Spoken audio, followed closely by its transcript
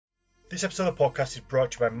This episode of the podcast is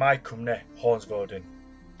brought to you by my company, Hornsvoden.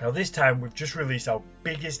 Now this time we've just released our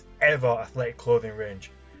biggest ever athletic clothing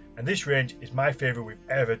range. And this range is my favourite we've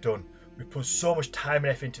ever done. We've put so much time and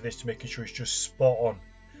effort into this to making sure it's just spot on.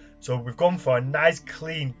 So we've gone for a nice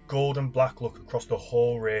clean golden black look across the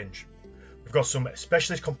whole range. We've got some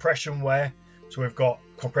specialist compression wear. So we've got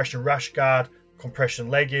compression rash guard, compression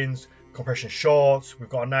leggings, compression shorts. We've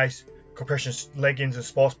got a nice compression leggings and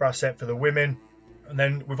sports bra set for the women. And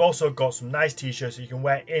then we've also got some nice t-shirts that you can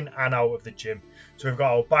wear in and out of the gym. So we've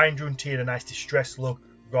got our bind room tee in a nice distressed look.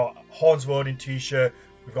 We've got a Hornsvoden t-shirt.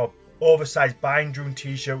 We've got an oversized bind room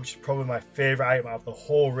t-shirt, which is probably my favourite item out of the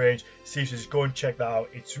whole range. See, so just go and check that out.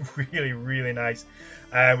 It's really, really nice.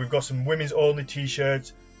 We've got some women's only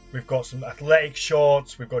t-shirts. We've got some athletic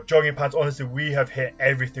shorts. We've got jogging pants. Honestly, we have hit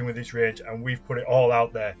everything with this range and we've put it all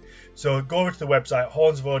out there. So go over to the website,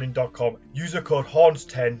 hornsvoden.com. Use the code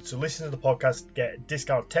HORNS10. So listen to the podcast, get a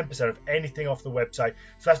discount 10% of anything off the website.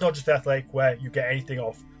 So that's not just the athletic wear. You get anything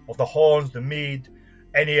off of the horns, the mead,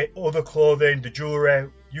 any other clothing, the jewellery,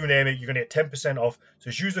 you name it. You're going to get 10% off. So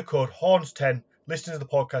just use the code HORNS10. Listen to the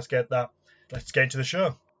podcast, get that. Let's get into the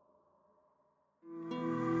show.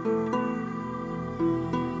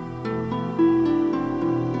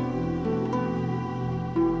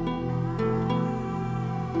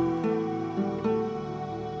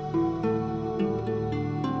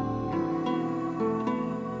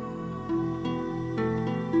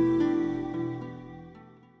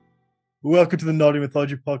 Welcome to the Nordic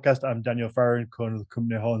Mythology Podcast. I'm Daniel Farron, co-owner of the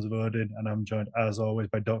company Hornsvoden, and I'm joined, as always,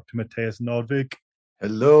 by Dr. Matthias Nordvik.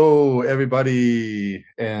 Hello, everybody,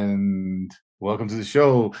 and welcome to the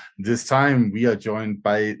show. This time, we are joined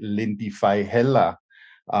by Lindy-Fey,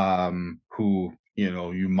 who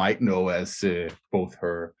you might know as both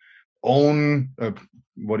her own.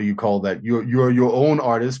 What do you call that? You're your own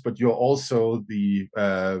artist, but you're also the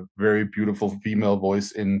very beautiful female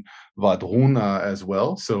voice in Vadruna as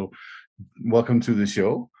well. So. Welcome to the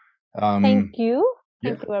show. Thank you.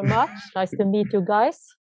 Thank you very much. Nice to meet you guys.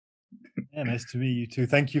 Yeah, nice to meet you too.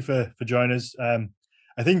 Thank you for joining us. I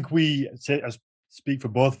think I speak for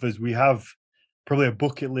both of us. We have probably a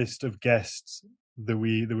bucket list of guests that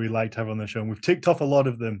we like to have on the show, and we've ticked off a lot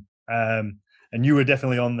of them. And you were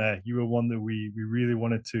definitely on there. You were one that we really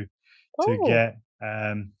wanted to get.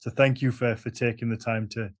 So thank you for taking the time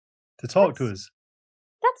to talk to us.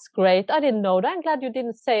 That's great. I didn't know that. I'm glad you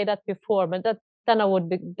didn't say that before, but then I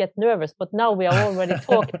would get nervous. But now we are already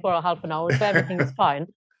talking for a half an hour, so everything is fine.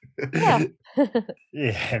 Yeah.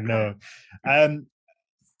 Yeah, no.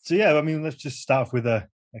 So yeah, I mean, let's just start with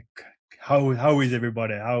how is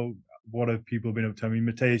everybody? What have people been up to? I mean,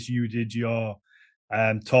 Matthias, you did your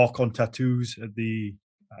talk on tattoos at the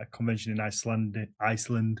convention in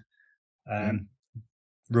Iceland,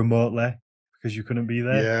 remotely. Because you couldn't be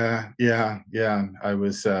there? Yeah. I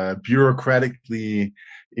was bureaucratically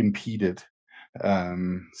impeded.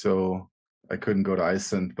 So I couldn't go to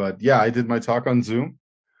Iceland. But yeah, I did my talk on Zoom.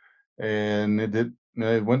 And it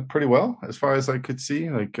went pretty well as far as I could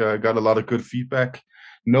see. Like, got a lot of good feedback.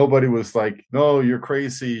 Nobody was like, no, you're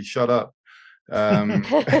crazy, shut up.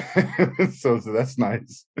 So that's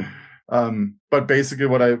nice. But basically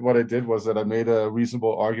what I did was that I made a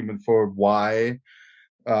reasonable argument for why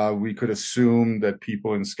we could assume that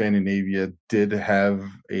people in Scandinavia did have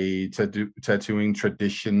a tattooing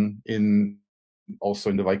tradition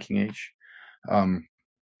also in the Viking Age, and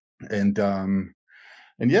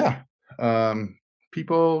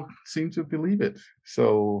people seem to believe it.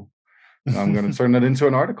 So I'm going to turn that into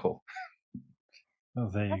an article.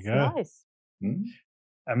 Oh, there you go. Nice. Mm-hmm.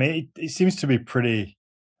 I mean, it seems to be pretty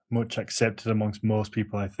much accepted amongst most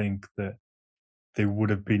people. I think that they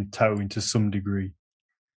would have been tattooing to some degree.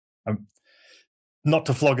 Not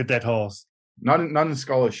to flog a dead horse. Not in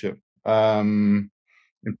scholarship. In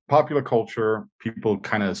popular culture, people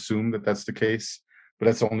kind of assume that that's the case, but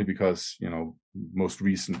that's only because most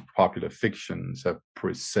recent popular fictions have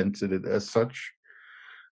presented it as such.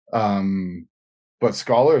 But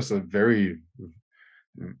scholars are very,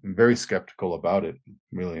 very skeptical about it,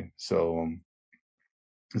 really. So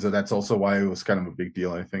that's also why it was kind of a big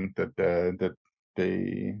deal. I think that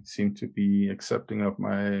they seem to be accepting of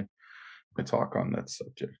my talk on that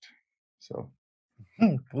subject. So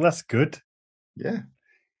well, that's good. Yeah,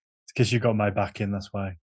 it's because you got my back in, that's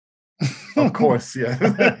why. Of course. Yeah.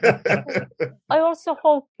 I also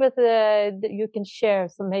hope that you can share,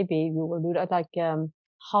 so maybe you will do that, like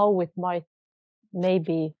how it might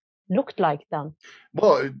maybe looked like then.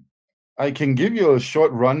 Well, I can give you a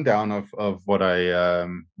short rundown of what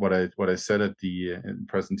I said at the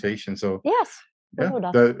presentation. So yes.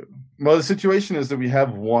 Yeah. The situation is that we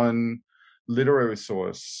have one literary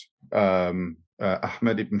source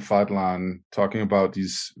Ahmed ibn Fadlan talking about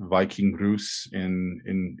these Viking Rus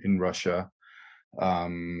in Russia,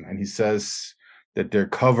 and he says that they're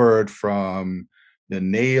covered from the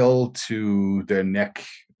nail to their neck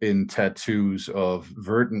in tattoos of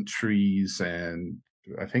verdant trees, and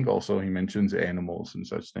I think also he mentions animals and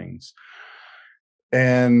such things.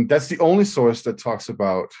 And that's the only source that talks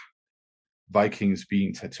about Vikings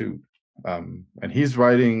being tattooed. And he's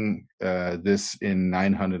writing this in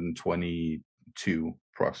 922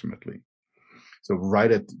 approximately. So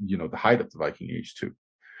right at the height of the Viking Age too.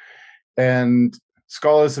 And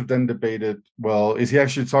scholars have then debated, well, is he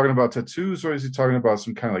actually talking about tattoos, or is he talking about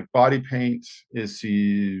some kind of like body paint? Is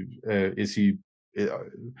he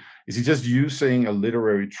just using a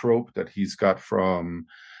literary trope that he's got from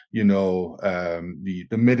the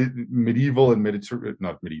medieval and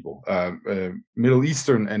Middle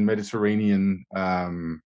Eastern and Mediterranean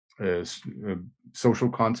social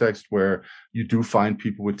context, where you do find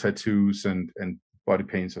people with tattoos and body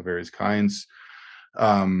paints of various kinds?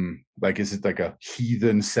 Like, is it like a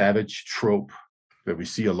heathen savage trope that we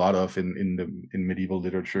see a lot of in medieval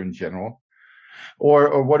literature in general?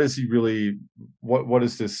 Or what is he really, what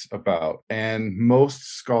is this about? And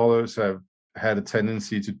most scholars have had a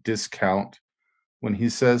tendency to discount when he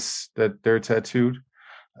says that they're tattooed,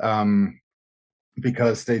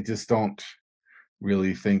 because they just don't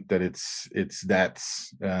really think that it's that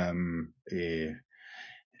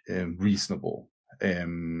reasonable.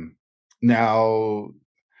 Now,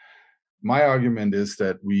 my argument is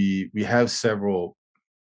that we have several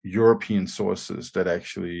European sources that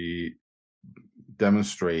actually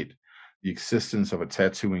demonstrate the existence of a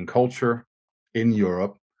tattooing culture in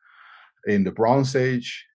Europe in the Bronze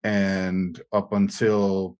Age, and up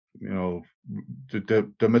until the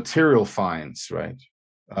material finds, right?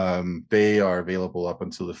 They are available up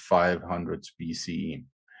until the 500s BCE.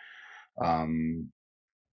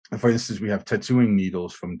 For instance, we have tattooing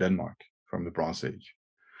needles from Denmark from the Bronze Age.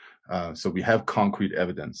 So we have concrete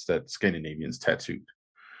evidence that Scandinavians tattooed.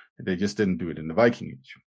 They just didn't do it in the Viking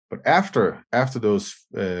Age. But after those,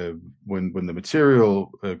 when the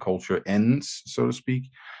material culture ends, so to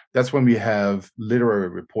speak, that's when we have literary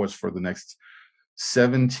reports for the next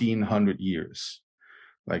 1700 years,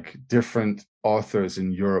 like different authors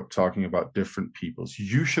in Europe talking about different peoples.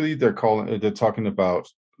 Usually they're talking about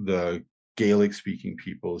the Gaelic-speaking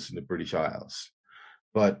peoples in the British Isles,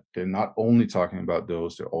 but they're not only talking about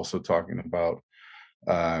those. They're also talking about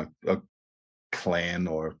a clan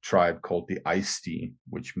or tribe called the Aisti,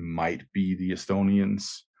 which might be the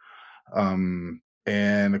Estonians,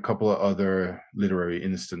 and a couple of other literary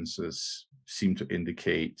instances seem to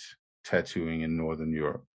indicate tattooing in Northern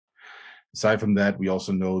Europe. Aside from that, we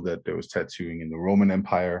also know that there was tattooing in the Roman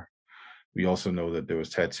Empire. We also know that there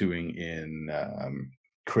was tattooing in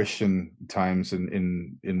Christian times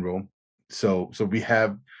in Rome. So we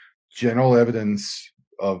have general evidence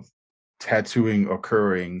of tattooing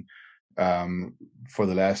occurring for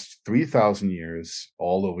the last 3,000 years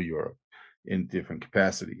all over Europe in different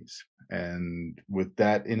capacities. And with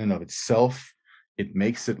that in and of itself, it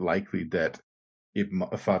makes it likely that Ibn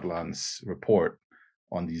Fadlan's report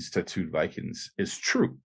on these tattooed Vikings is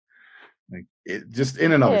true. Like, it just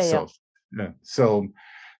in and of itself. Yeah. So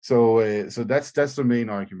that's the main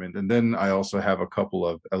argument. And then I also have a couple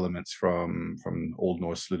of elements from Old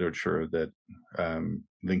Norse literature that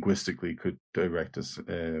linguistically could direct us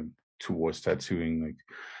towards tattooing, like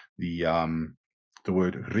the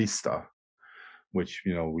word rista, which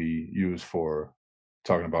we use for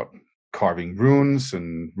talking about carving runes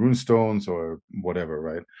and rune stones or whatever,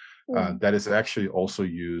 right? That is actually also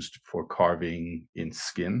used for carving in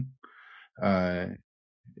skin in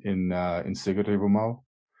Sigurðarmál.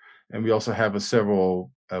 And we also have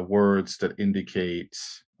several words that indicate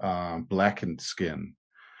blackened skin.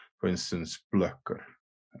 For instance, blökkur.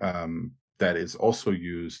 That is also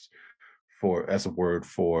used as a word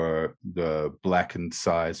for the blackened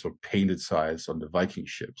sides or painted sides on the Viking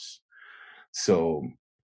ships. So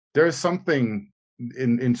there is something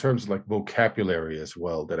in terms of like vocabulary as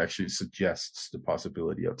well that actually suggests the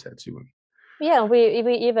possibility of tattooing. Yeah, we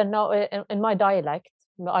even know in my dialect,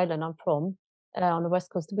 the island I'm from, on the west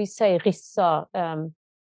coast, we say rissa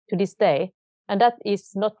to this day, and that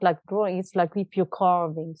is not like drawing. It's like if you're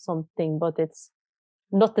carving something, but it's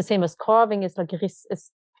not the same as carving. It's like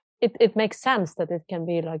it makes sense that it can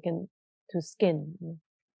be like to skin.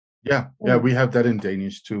 Yeah, we have that in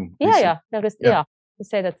Danish too. Yeah. We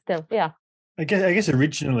say that still. Yeah. I guess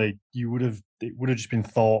originally it would have just been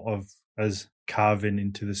thought of as carving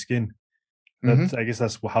into the skin. I guess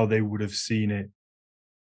that's how they would have seen it.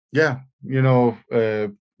 Yeah,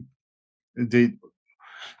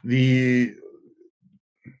 The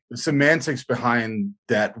semantics behind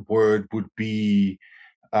that word would be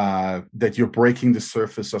that you're breaking the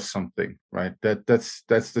surface of something, right? That's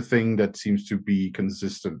the thing that seems to be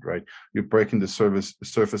consistent, right? You're breaking the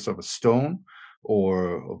surface of a stone,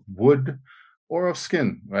 or of wood, or of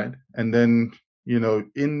skin, right? And then,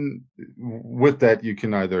 in with that, you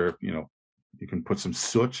can either, you can put some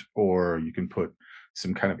soot, or you can put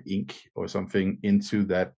some kind of ink or something into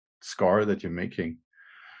that scar that you're making.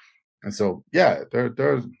 And so, yeah,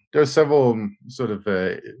 there are several sort of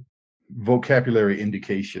vocabulary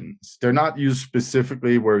indications. They're not used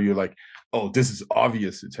specifically where you're like, oh, this is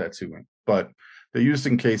obvious it's tattooing, but they're used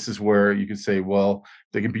in cases where you can say, well,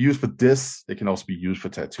 they can be used for this, they can also be used for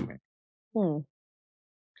tattooing.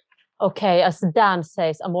 Okay, as Dan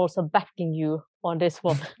says, I'm also backing you on this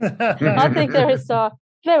one. I think there is a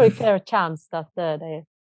very fair chance that they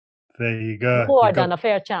there you go. More than a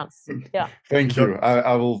fair chance. Yeah. Thank you.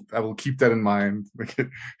 I will keep that in mind.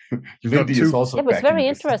 Lindy is also. It was very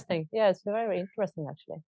interesting. Yeah, it's very interesting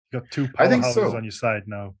actually. You got two powerhouses on your side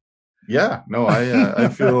now. Yeah, no, I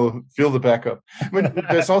feel the backup. But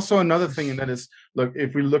there's also another thing, and that is, look,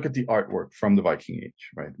 if we look at the artwork from the Viking Age,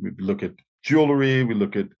 right? We look at jewelry, we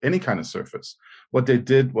look at any kind of surface. What they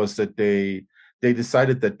did was that they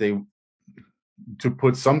decided that to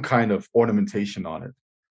put some kind of ornamentation on it.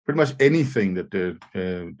 Pretty much anything that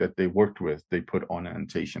they worked with, they put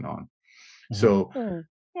ornamentation on. So,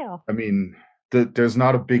 yeah, I mean, there's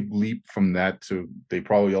not a big leap from that to they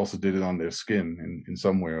probably also did it on their skin in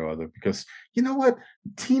some way or other, because you know what,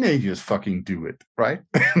 teenagers fucking do it, right?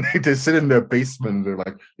 They sit in their basement and they're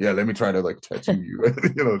like, yeah, let me try to like tattoo you,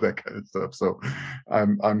 that kind of stuff. So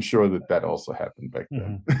I'm sure that also happened back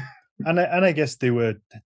then. And I guess they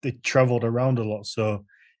traveled around a lot, so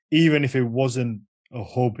even if it wasn't a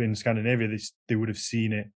hub in Scandinavia, they would have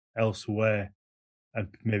seen it elsewhere, and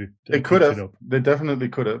maybe they could have. They definitely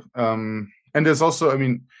could have. And there's also, I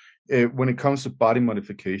mean, when it comes to body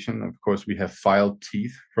modification, of course, we have filed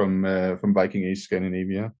teeth from Viking Age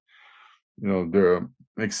Scandinavia. There are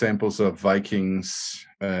examples of Vikings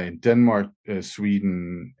in Denmark,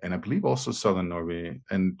 Sweden, and I believe also southern Norway,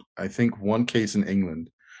 and I think one case in England.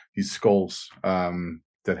 These skulls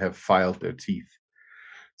that have filed their teeth.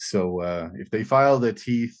 So if they file their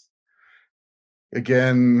teeth,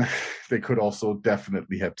 again, they could also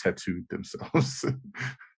definitely have tattooed themselves.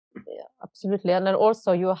 Yeah, absolutely. And then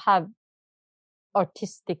also you have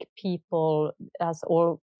artistic people as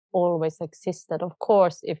always existed. Of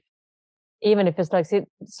course, even if it's like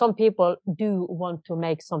some people do want to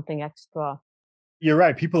make something extra. You're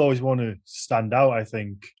right. People always want to stand out, I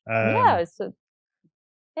think. Yeah.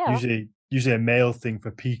 Usually a male thing for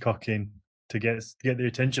peacocking to get their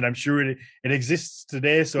attention. I'm sure it exists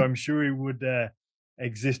today, so I'm sure it would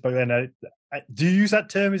exist back then. Do you use that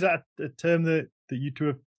term? Is that a term that you two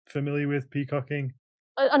are familiar with, peacocking?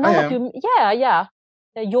 I know what you. Yeah.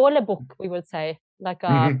 A jålebukk, we would say, like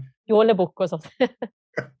a jålebukk or something.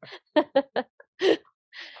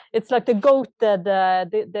 It's like the goat that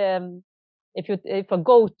if a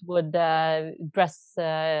goat would dress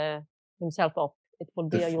himself up, it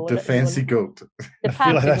would be the fancy goat. I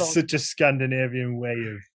feel like that's such a Scandinavian way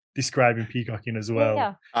of describing peacocking as well.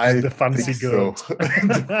 Yeah. The fancy goat. So.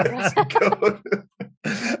 The fancy goat.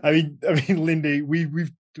 I mean, Lindy, we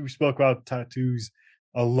spoke about tattoos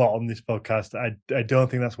a lot on this podcast. I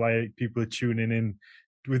don't think that's why people are tuning in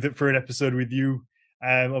with it for an episode with you.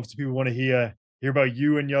 Obviously, people want to hear about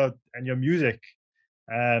you and your music.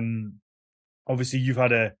 Obviously, you've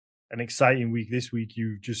had an exciting week this week.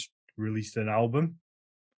 You've just released an album.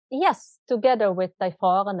 Yes, together with Die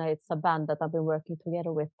Farene. It's a band that I've been working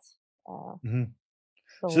together with. So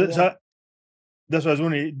that's what I was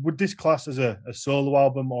wondering. Would this class as a solo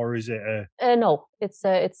album, or is it a? No,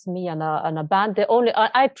 it's me and a band.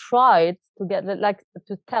 I tried to get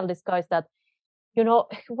to tell these guys that,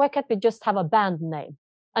 why can't we just have a band name?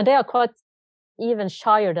 And they are quite even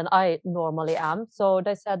shyer than I normally am. So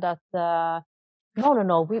they said that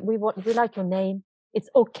no, we like your name. It's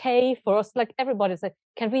okay for us. Like everybody said,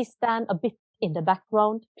 can we stand a bit in the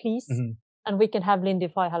background, please? And we can have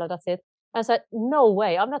Lindy-Fey. Hello, that's it. I said, no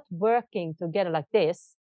way. I'm not working together like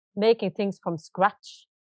this, making things from scratch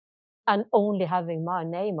and only having my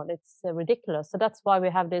name on it. It's ridiculous. So that's why we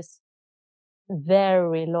have this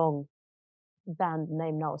very long band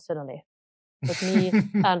name now, suddenly. With me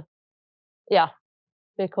and yeah,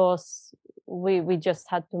 because we just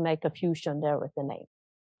had to make a fusion there with the name.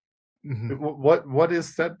 What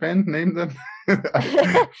is that band name then?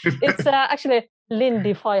 It's actually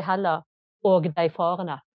Lindy-Fey Hella og Die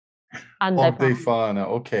Farene. Og Die Farene,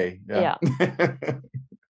 okay. Yeah.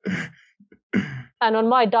 And on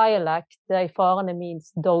my dialect, de farne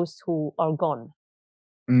means those who are gone.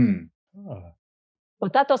 Mm. Oh.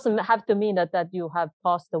 But that doesn't have to mean that you have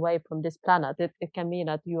passed away from this planet. It can mean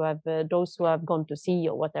that you have those who have gone to sea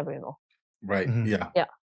or whatever, you know. Right. Mhm. Yeah. Yeah.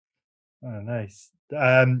 Oh, nice.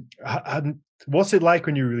 What's it like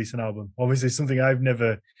when you release an album? Obviously, something I've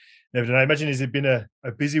never done. I imagine, has it been a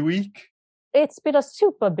busy week? It's been a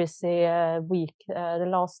super busy week. The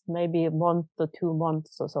last maybe a month or 2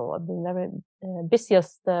 months or so. I've been very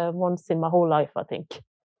busiest once in my whole life, I think.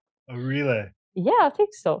 Oh, really? Yeah, I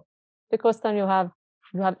think so. Because then you have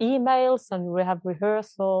emails and we have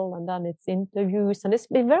rehearsal and then it's interviews and it's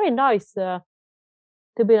been very nice to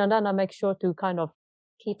be. And then I make sure to kind of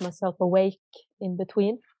keep myself awake in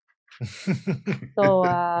between. So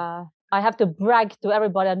I have to brag to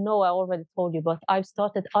everybody. I know I already told you, but I've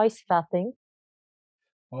started ice bathing.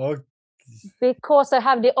 Oh, Because I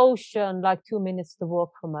have the ocean like 2 minutes to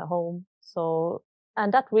walk from my home. So,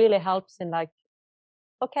 and that really helps in like,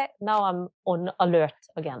 okay, now I'm on alert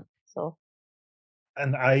again. So,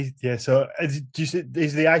 and so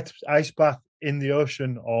is the ice bath in the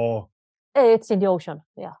ocean, or it's in the ocean.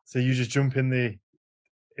 Yeah. so you just jump in the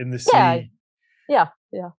Yeah. sea? Yeah.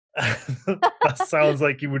 That sounds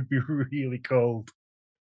like it would be really cold.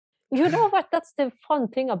 You know what? That's the fun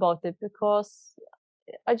thing about it, because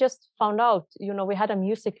I just found out, you know, we had a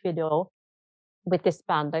music video with this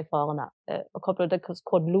band, a couple of decades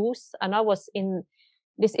called Loose. And I was in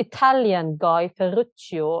this Italian guy,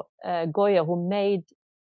 Ferruccio Goya, who made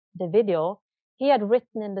the video. He had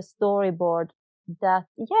written in the storyboard that,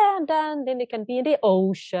 yeah, and then Lindy can be in the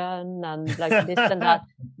ocean and like this and that.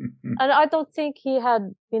 And I don't think he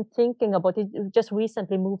had been thinking about it. He just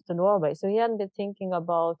recently moved to Norway. So he hadn't been thinking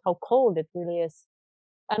about how cold it really is.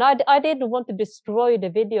 And I didn't want to destroy the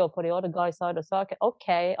video for the other guys either. So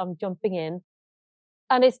okay, I'm jumping in.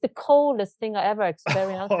 And it's the coldest thing I ever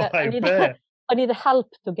experienced. Oh, I bet. I need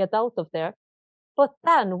help to get out of there. But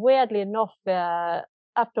then, weirdly enough,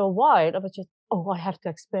 after a while, I was just, I have to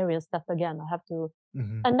experience that again. I have to.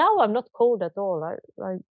 Mm-hmm. And now I'm not cold at all.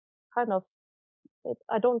 I kind of,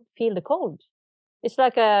 I don't feel the cold. It's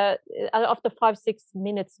like after 5-6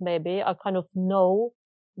 minutes, maybe, I kind of know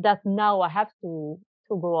that now I have to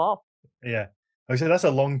go off. Yeah. I say that's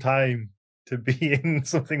a long time to be in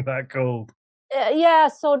something that cold. Yeah,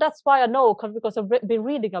 so that's why I know, because I've been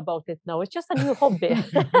reading about it now. It's just a new hobby.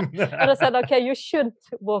 And I said, okay, you should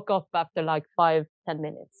walk off after like 5-10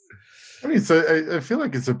 minutes. I mean, so I feel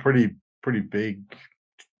like it's a pretty big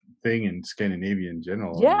thing in Scandinavia in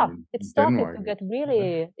general. Yeah, I mean, it's starting Denmark. to get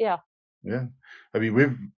really, yeah. Yeah, I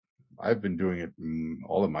mean, I've been doing it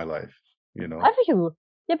all of my life. You know. Have you?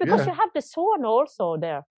 Yeah, because Yeah. you have the sauna also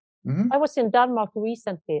there. Mm-hmm. I was in Denmark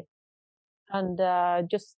recently, and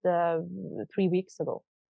just 3 weeks ago,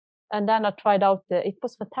 and then I tried out it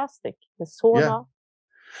was fantastic, the sauna. Yeah.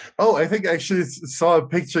 Oh, I think I actually saw a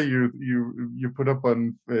picture you put up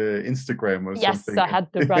on Instagram or something. Yes, I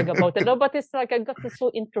had to brag about it. No, but it's like I got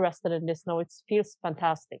so interested in this now. It feels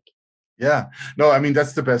fantastic. Yeah, no, I mean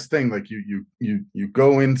that's the best thing. Like you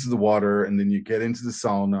go into the water and then you get into the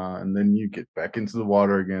sauna and then you get back into the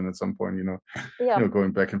water again at some point. Yeah.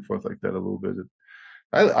 Going back and forth like that a little bit.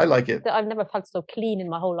 I like it. I've never felt so clean in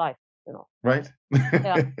my whole life. Right?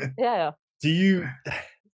 Yeah. Do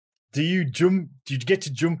you get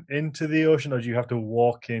to jump into the ocean, or do you have to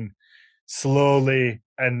walk in slowly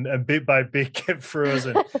and bit by bit get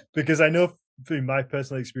frozen? Because I know through my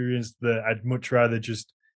personal experience that I'd much rather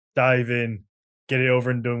just dive in, get it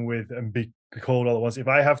over and done with, and be cold all at once. If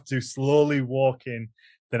I have to slowly walk in,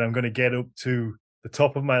 then I'm going to get up to the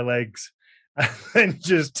top of my legs and then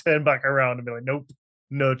just turn back around and be like, nope,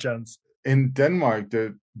 no chance. In Denmark,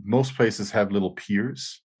 most places have little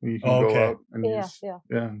piers. You can go out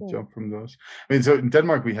and jump from those. I mean, so in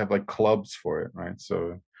Denmark we have like clubs for it, right?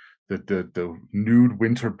 So the nude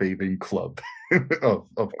winter bathing club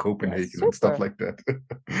of Copenhagen and stuff like that.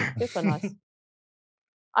 Super nice.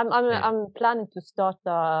 I'm planning to start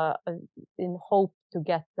in hope to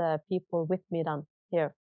get people with me then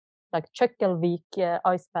here, like Kjøkkelvik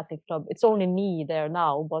ice bathing club. It's only me there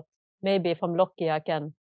now, but maybe if I'm lucky, I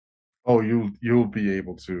can. Oh, you'll be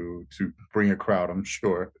able to bring a crowd, I'm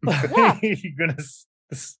sure. Yeah.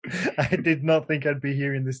 I did not think I'd be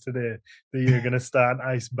hearing this today, that you're gonna start an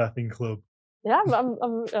ice bathing club. Yeah,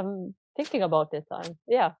 I'm thinking about it.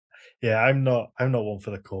 Yeah. Yeah, I'm not one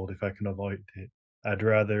for the cold if I can avoid it. I'd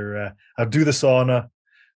rather I'd do the sauna,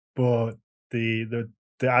 but the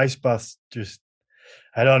ice baths just,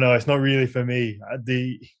 I don't know, it's not really for me.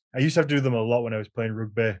 I used to have to do them a lot when I was playing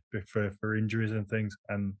rugby for injuries and things,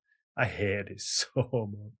 and I hated it so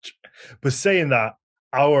much. But saying that,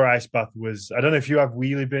 our ice bath was, I don't know if you have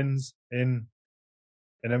wheelie bins in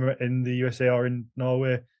the USA or in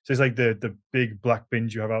Norway. So it's like the big black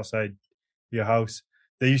bins you have outside your house.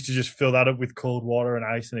 They used to just fill that up with cold water and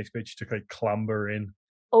ice and expect you to like clamber in.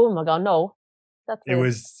 Oh my God, no. It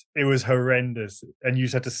was horrendous, and you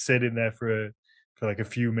just had to sit in there for like a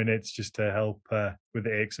few minutes just to help with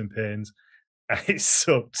the aches and pains. And it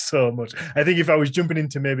sucked so much. I think if I was jumping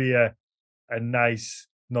into maybe a nice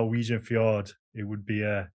Norwegian fjord, it would be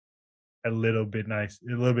a little bit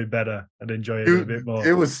better. I'd enjoy it a little bit more.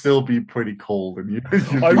 It would still be pretty cold, and it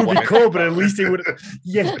would be cold, but at least it would.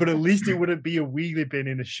 Yes, but at least it wouldn't be a wheelie bin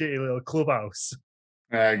in a shitty little clubhouse.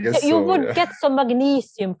 I guess you would get some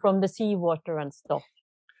magnesium from the seawater and stuff.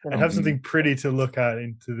 And have something pretty to look at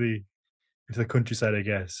into the countryside, I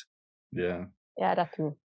guess. Yeah. Yeah, that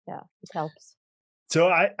too. Yeah, it helps. So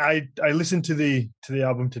I listened to the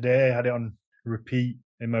album today. I had it on repeat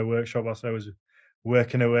in my workshop whilst I was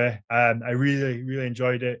working away, and I really, really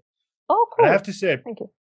enjoyed it. Oh, cool! And I have to say, thank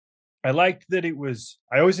you. I liked that it was.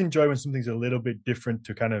 I always enjoy when something's a little bit different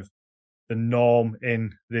to kind of the norm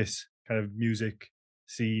in this kind of music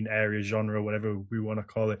scene, area, genre, whatever we want to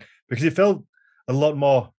call it, because it felt a lot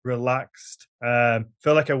more relaxed. Felt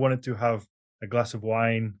like I wanted to have a glass of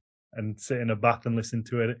wine and sit in a bath and listen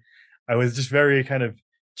to it. I was just very kind of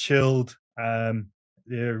chilled. I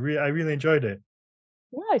really enjoyed it.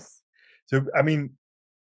 Nice. So, I mean,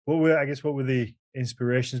 what were the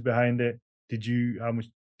inspirations behind it? How much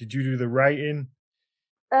did you do the writing?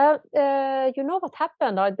 You know what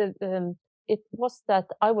happened? It was that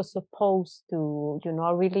I was supposed to,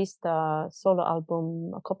 I released a solo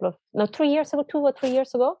album 2 years ago, 2 or 3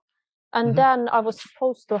 years ago. And then I was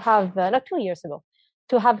supposed to have, 2 years ago,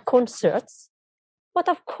 to have concerts. But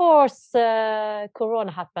of course,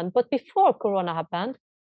 Corona happened. But before Corona happened,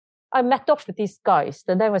 I met up with these guys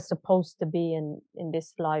that they were supposed to be in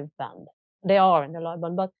this live band. They are in the live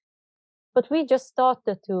band, but we just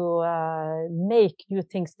started to make new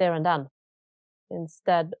things there and then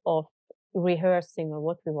instead of rehearsing or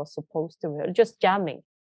what we were supposed to rehearse, just jamming.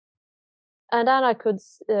 And then I could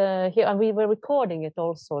hear, and we were recording it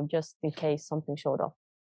also just in case something showed up.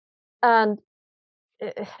 And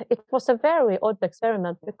it was a very odd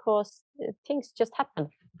experiment because things just happen.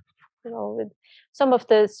 With some of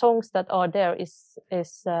the songs that are there is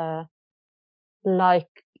like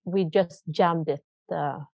we just jammed it.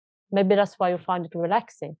 Maybe that's why you find it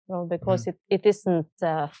relaxing, because it isn't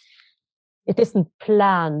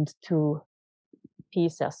planned to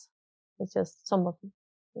pieces. It's just some of.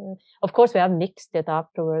 Of course, we have mixed it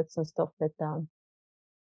afterwards and stuff with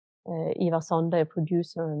Ivar Sande,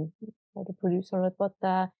 producer and the producer on it, but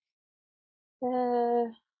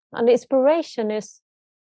and the inspiration is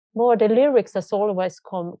more the lyrics that's always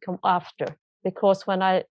come after, because when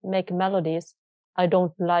I make melodies, I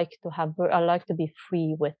don't like to have. I like to be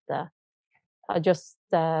free with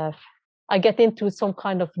I get into some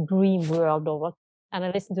kind of dream world or what, and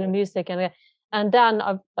I listen to the music, and then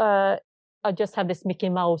I just have this Mickey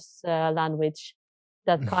Mouse language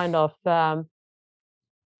that kind of.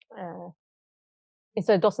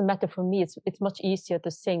 So it doesn't matter for me. It's much easier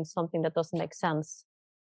to sing something that doesn't make sense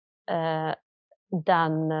than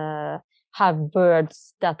have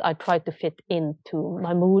words that I try to fit into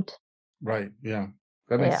my mood. Right. Yeah,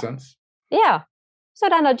 that makes sense. Yeah. So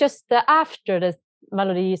then I just after the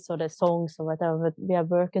melodies or the songs or whatever we are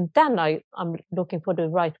working, then I'm looking for the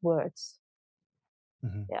right words.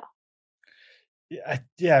 Yeah.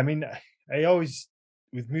 I mean, I always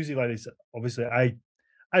with music like this. Obviously, I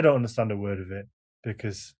don't understand a word of it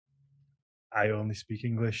because I only speak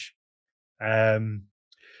English.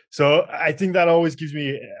 So I think that always gives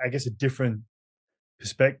me, I guess, a different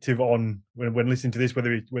perspective on when listening to this,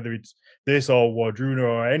 whether it's this or Wardruna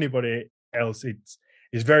or anybody else.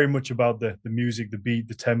 It's very much about the music, the beat,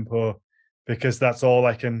 the tempo, because that's all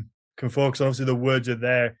I can focus on. Obviously, the words are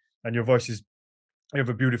there, and you have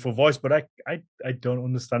a beautiful voice, but I don't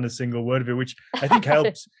understand a single word of it, which I think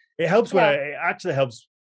helps. It helps it actually helps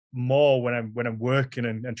more when I'm working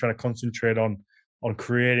and trying to concentrate on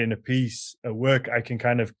creating a piece at work. I can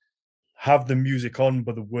kind of have the music on,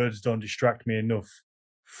 but the words don't distract me enough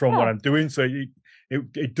from what I'm doing. So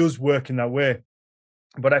it does work in that way.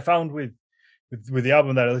 But I found with the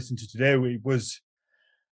album that I listened to today, it was.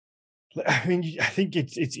 I mean, I think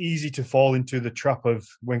it's easy to fall into the trap of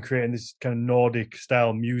when creating this kind of Nordic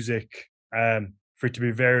style music, for it to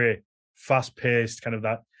be very fast paced, kind of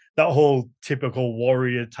that whole typical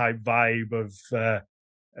warrior type vibe of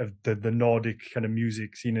the Nordic kind of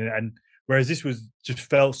music scene, and whereas this was just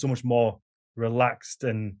felt so much more relaxed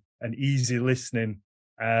and easy listening,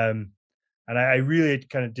 and I really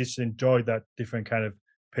kind of just enjoyed that different kind of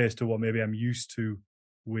pace to what maybe I'm used to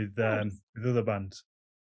with other bands.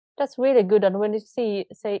 That's really good. And when you say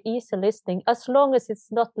easy listening, as long as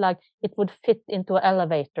it's not like it would fit into an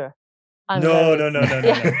elevator. No.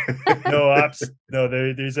 Yeah. No.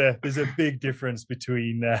 There's a big difference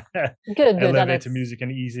between Good. elevator music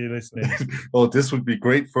and easy listening. Oh, this would be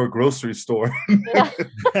great for a grocery store.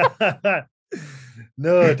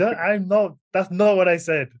 No, I'm not. That's not what I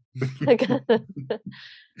said.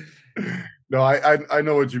 No, I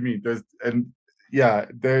know what you mean.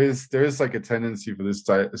 There is like a tendency for this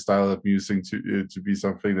style of music to be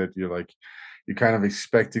something that you're kind of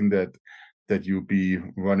expecting that you'll be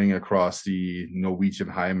running across the Norwegian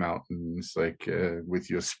high mountains with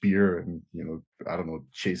your spear and I don't know,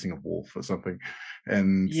 chasing a wolf or something.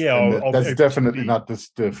 And that's definitely not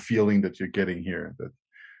the feeling that you're getting here.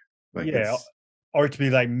 Or to be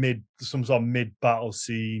like some sort of mid battle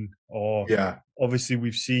scene, or obviously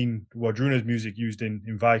we've seen Wardruna's music used in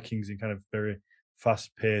Vikings in kind of very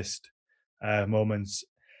fast paced moments.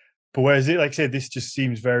 But whereas it, like I said, this just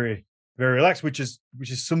seems very, very relaxed, which is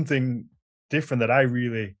something different that I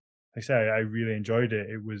really enjoyed it.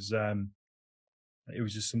 It was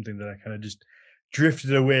just something that I kind of just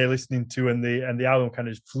drifted away listening to, and the album kind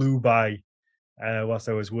of just flew by whilst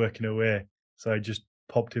I was working away. So I just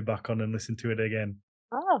popped it back on and listened to it again.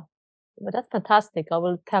 Oh, but that's fantastic. I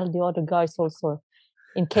will tell the other guys also,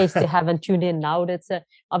 in case they haven't tuned in now.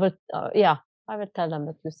 I will tell them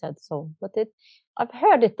that you said so. But I've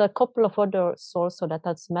heard it a couple of others also that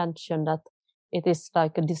has mentioned that it is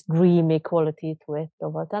like this dreamy quality to it,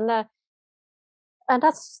 and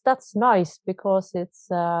that's nice, because it's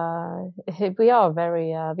we are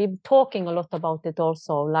very we're talking a lot about it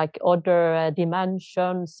also, like other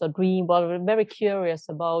dimensions or dream. Well, we're very curious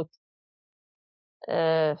about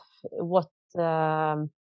what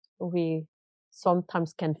we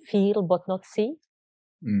sometimes can feel but not see,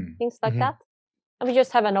 things like that. And we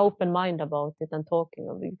just have an open mind about it and talking.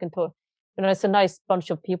 You can talk. It's a nice bunch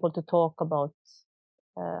of people to talk about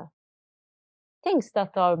things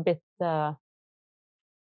that are a bit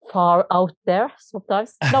far out there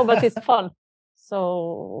sometimes. No, but it's fun.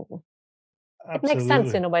 So it makes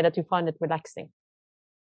sense in a way that you find it relaxing.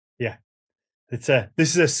 Yeah. This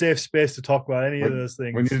is a safe space to talk about any of those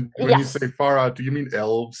things. When you say far out, do you mean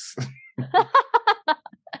elves?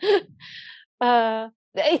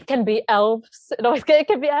 It can be elves. It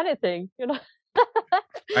can be anything.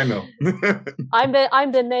 I know.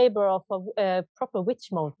 I'm the neighbor of a proper witch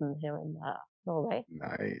mountain here in Norway.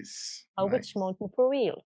 Nice. Witch mountain for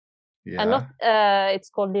real. Yeah. And not it's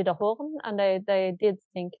called Lidahorn, and they did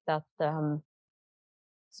think that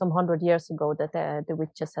some 100 years ago that the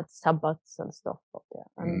witches had sabbats and stuff up there.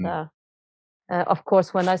 And of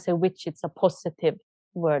course, when I say witch, it's a positive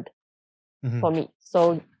word for me.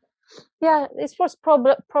 So yeah, it was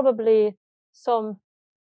probably some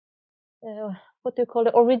what do you call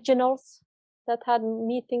it, originals that had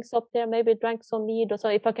meetings up there, maybe drank some mead or so,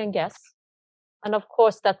 if I can guess. And of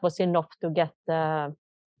course, that was enough to get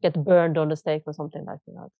burned on the stake or something like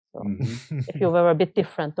that. So if you were a bit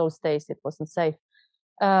different those days, it wasn't safe.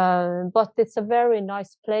 But it's a very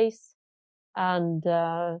nice place, and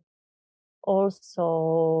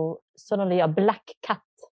also suddenly a black cat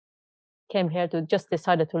came here to just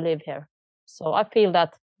decided to live here. So I feel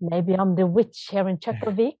that maybe I'm the witch here in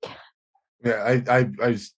Czechoslovakia. Yeah,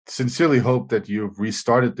 I sincerely hope that you've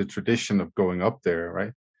restarted the tradition of going up there,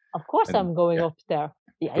 right? Of course, I'm going up there.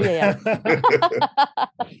 Yeah.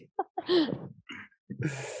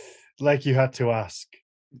 Like you had to ask.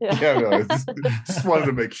 Yeah, no, just wanted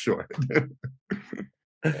to make sure.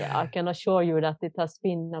 Yeah, I can assure you that it has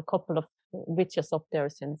been a couple of witches up there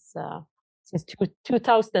since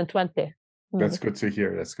 2020. That's good to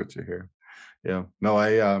hear. Yeah. No,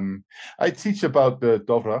 I teach about the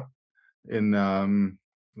Dovra in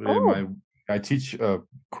I teach a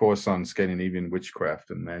course on Scandinavian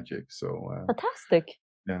witchcraft and magic. So fantastic.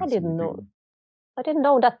 Yeah, I didn't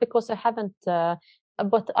know that, because I haven't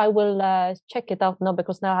but I will check it out now,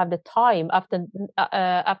 because now I have the time after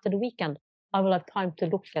the weekend. I will have time to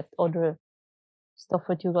look at other stuff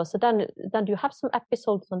with you guys. So then do you have some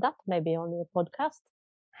episodes on that, maybe on your podcast?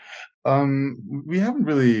 We haven't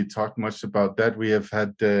really talked much about that. We have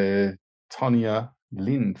had Tanya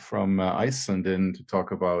Lind from Iceland in to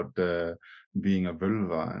talk about being a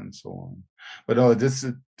vulva and so on. But this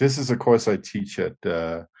is a course I teach at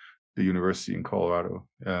the university in Colorado,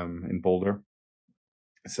 in Boulder.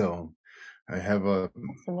 So I have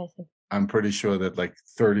That's amazing. I'm pretty sure that like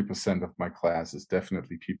 30% of my class is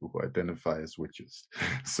definitely people who identify as witches.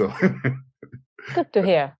 So good to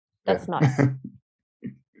hear. That's nice.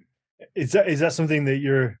 Is that something that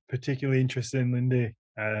you're particularly interested in, Lindy?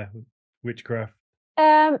 witchcraft?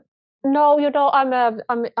 No,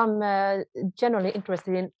 I'm generally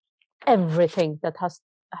interested in everything that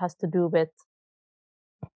has to do with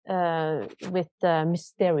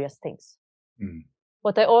mysterious things. Mm.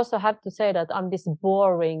 But I also have to say that I'm this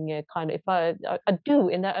boring kind of. If I do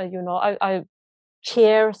I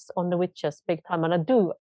cheers on the witches big time, and I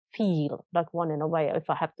do feel like one in a way, if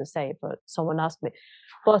I have to say, but someone asked me.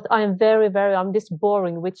 But I'm I'm this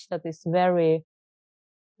boring witch that is very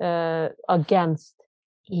against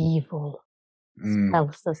evil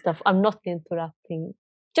spells and stuff. I'm not into that thing.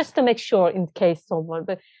 Just to make sure, in case someone,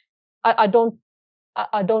 but I don't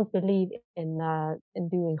believe in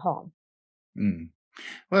doing harm. Mm.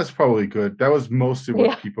 Well, that's probably good. That was mostly what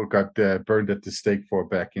Yeah. people got burned at the stake for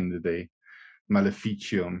back in the day.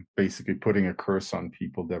 Maleficium, basically putting a curse on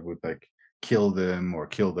people that would like kill them or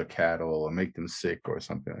kill the cattle or make them sick or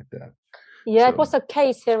something like that. Yeah, So- it was a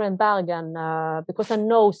case here in Bergen because I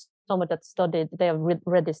know someone that studied. They have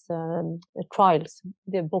read this trials,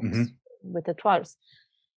 the books with the trials,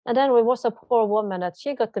 and then there was a poor woman that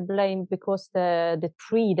she got the blame because the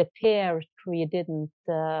pear tree, didn't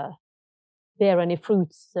bear any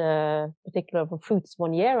fruits, particular fruits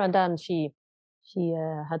one year, and then she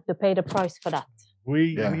had to pay the price for that.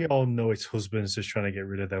 We all know it's husbands just trying to get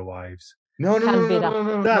rid of their wives. No.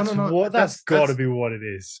 That's got to be what it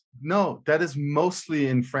is. No, that is mostly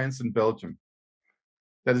in France and Belgium.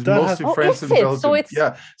 That is That mostly has- France and is it? Belgium. So it's-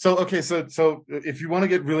 Yeah. So okay. So if you want to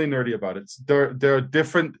get really nerdy about it, there are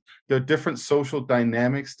different social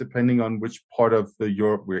dynamics depending on which part of the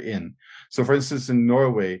Europe we're in. So, for instance, in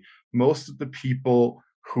Norway, most of the people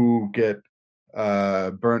who get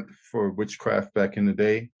burnt for witchcraft back in the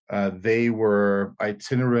day, they were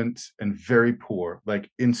itinerant and very poor. Like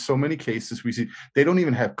in so many cases, we see they don't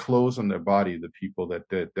even have clothes on their body. The people that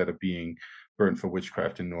are being burnt for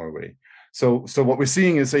witchcraft in Norway. So what we're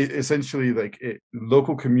seeing is essentially like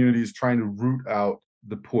local communities trying to root out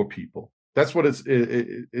the poor people. That's what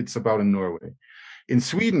it's about in Norway. In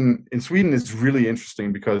Sweden, it's really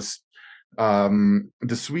interesting because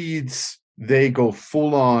the Swedes, they go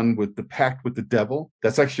full on with the pact with the devil.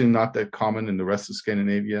 That's actually not that common in the rest of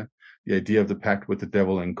Scandinavia. The idea of the pact with the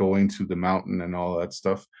devil and going to the mountain and all that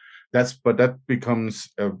stuff. But that becomes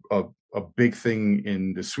a big thing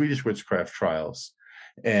in the Swedish witchcraft trials.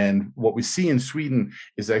 And what we see in Sweden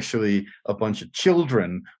is actually a bunch of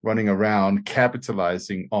children running around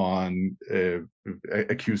capitalizing on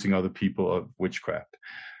accusing other people of witchcraft.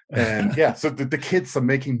 And yeah, so the kids are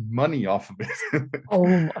making money off of it.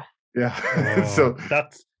 Oh, Yeah. Oh, So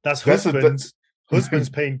that's that's a- husbands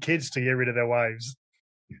paying kids to get rid of their wives.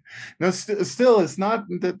 no, still, it's not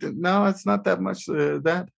that. No, it's not that much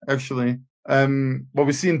that actually. What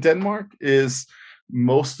we see in Denmark is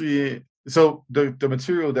mostly so the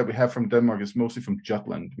material that we have from Denmark is mostly from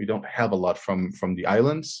Jutland. We don't have a lot from the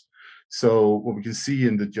islands. So what we can see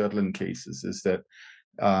in the Jutland cases is that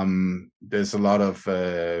there's a lot of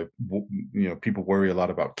people worry a lot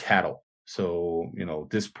about cattle. So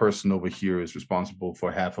this person over here is responsible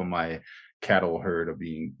for half of my cattle herd are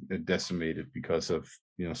being decimated because of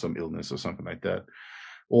some illness or something like that,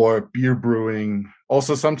 or beer brewing.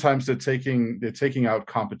 Also, sometimes they're taking out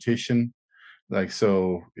competition. Like,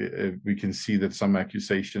 so we can see that some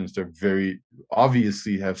accusations, they're very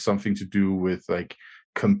obviously have something to do with like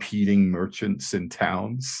competing merchants in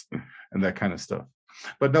towns and that kind of stuff.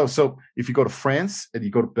 But no, so if you go to France and you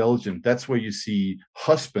go to Belgium, that's where you see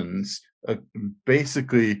husbands.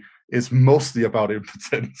 Basically, it's mostly about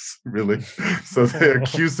impotence, really. So they're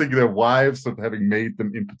accusing their wives of having made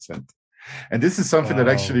them impotent. And this is something that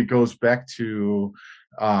actually goes back to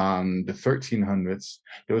the 1300s.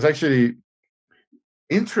 There was actually,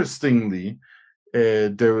 interestingly,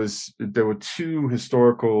 there were two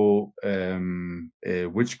historical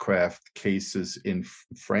witchcraft cases in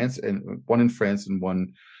France, and one in France and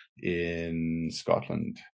one in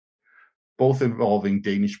Scotland, both involving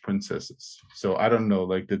Danish princesses. So I don't know,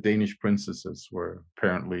 like the Danish princesses were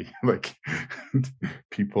apparently like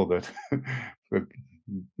people that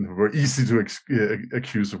were easy to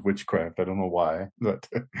accuse of witchcraft. I don't know why,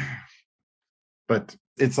 but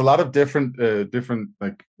it's a lot of different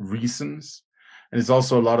like reasons. And it's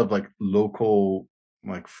also a lot of like local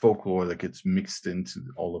like folklore that gets mixed into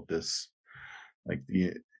all of this. Like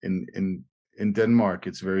in Denmark,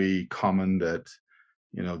 it's very common that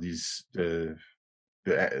these the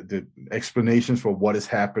explanations for what is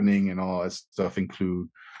happening and all that stuff include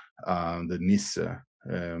the Nisse,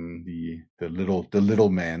 the little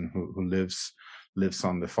man who lives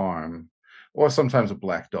on the farm, or sometimes a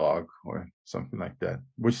black dog or something like that,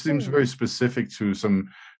 which seems very specific to some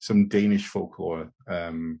Danish folklore.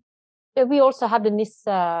 We also have the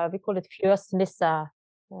Nissa, we call it Fjøs Nissa.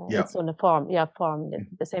 Yeah. It's on the farm. Yeah, farm,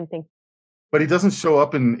 the same thing. But he doesn't show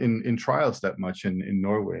up in trials that much in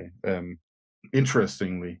Norway.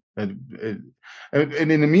 Interestingly, and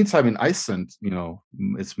in the meantime, in Iceland,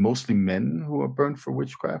 it's mostly men who are burned for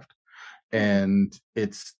witchcraft, and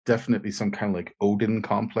it's definitely some kind of like Odin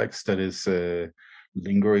complex that is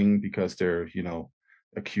lingering because they're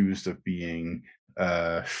accused of being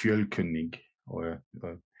fjölkunnig, or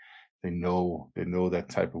they know that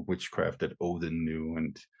type of witchcraft that Odin knew,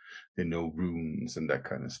 and they know runes and that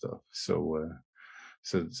kind of stuff. So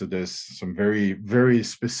there's some very, very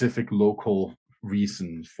specific local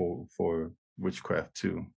reasons for witchcraft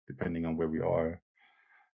too, depending on where we are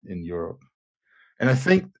in Europe. And I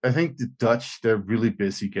think the Dutch, they're really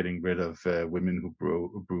busy getting rid of women who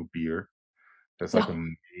brew beer. That's like a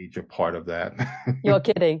major part of that. You're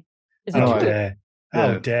kidding. Is it How true?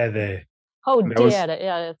 dare they? How dare they?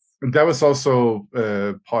 Yeah, that was also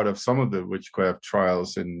part of some of the witchcraft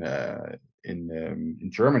trials in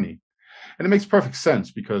Germany. And it makes perfect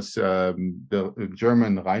sense because the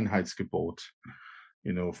German Reinheitsgebot,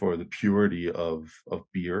 for the purity of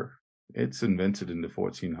beer, it's invented in the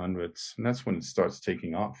 1400s, and that's when it starts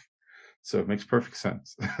taking off. So it makes perfect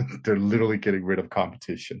sense. They're literally getting rid of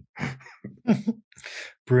competition.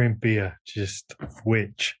 Brewing beer, just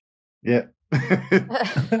witch. Yeah.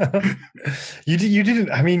 You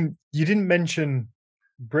didn't. I mean, you didn't mention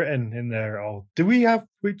Britain in there at all. Do we have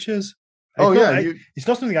witches? It's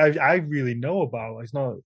not something I really know about. It's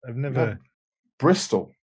not. I've never. Yeah.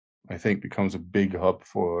 Bristol, I think, becomes a big hub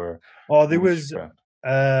for. Oh, there was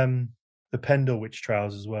the Pendle witch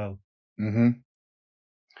trials as well. Mm-hmm.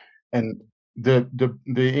 And the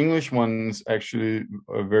English ones actually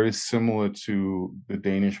are very similar to the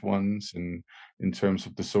Danish ones in terms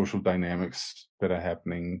of the social dynamics that are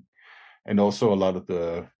happening, and also a lot of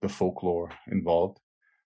the folklore involved.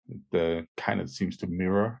 The kind of seems to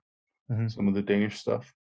mirror some of the Danish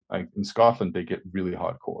stuff. Like in Scotland, they get really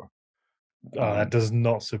hardcore. Oh, that does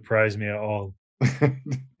not surprise me at all.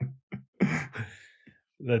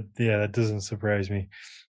 That doesn't surprise me.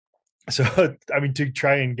 So, I mean, to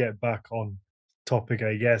try and get back on topic,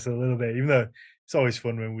 I guess, a little bit, even though it's always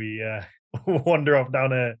fun when we wander off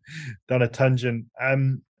down a tangent.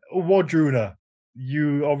 Wardruna,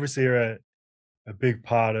 you obviously are a big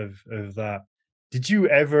part of that. Did you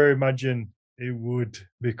ever imagine it would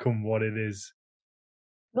become what it is?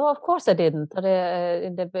 No, of course I didn't. I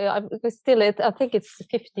think it's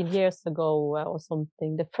 15 years ago or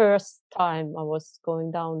something. The first time I was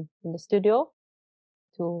going down in the studio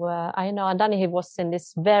to Einar, and then he was in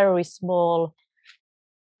this very small,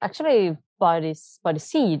 actually by the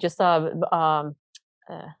sea, just a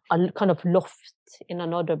kind of loft in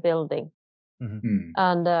another building. Mm-hmm.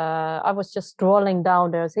 And I was just strolling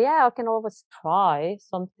down there and say, I can always try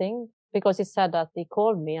something, because he said that he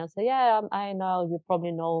called me and said, I know, you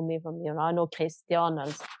probably know me from, I know Christian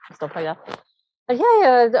and stuff like that. And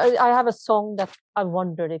I have a song that I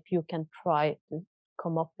wondered if you can try to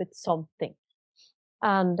come up with something.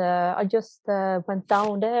 And I just went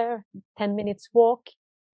down there, 10 minutes walk.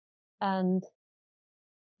 And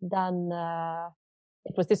then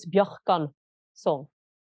it was this Björkan song.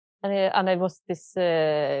 And it was this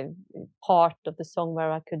part of the song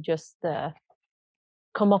where I could just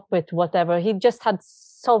come up with whatever. He just had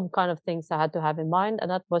some kind of things I had to have in mind.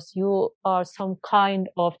 And that was, you are some kind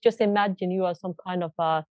of, just imagine you are some kind of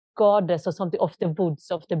a goddess or something of the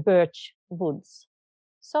woods, of the birch woods.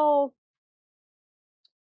 So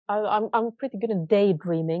I'm pretty good at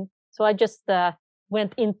daydreaming. So I just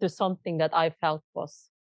went into something that I felt was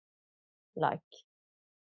like,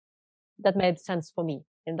 that made sense for me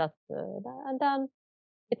in that. And then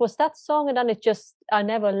it was that song, and then I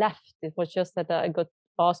never left. It was just that I got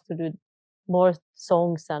asked to do more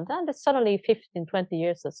songs, and then suddenly 15, 20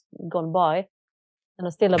 years has gone by,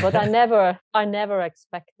 and but I never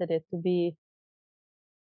expected it to be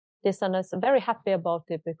this, and I'm very happy about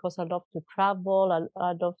it because I love to travel.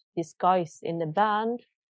 I love these guys in the band.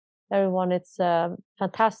 Everyone, it's a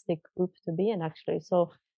fantastic group to be in, actually.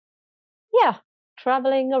 So,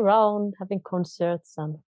 traveling around, having concerts,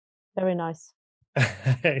 and very nice.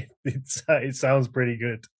 It sounds pretty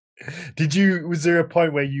good. Was there a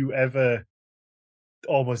point where you ever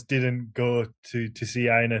almost didn't go to see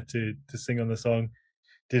Einar to sing on the song?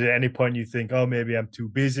 Did at any point you think, oh, maybe I'm too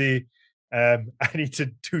busy, I need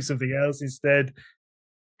to do something else instead?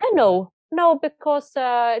 No, because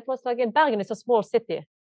it was like in Bergen, it's a small city,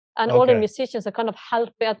 and all the musicians are kind of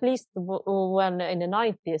helping, at least when in the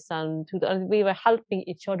 90s, and we were helping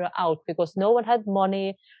each other out because no one had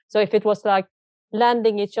money. So if it was like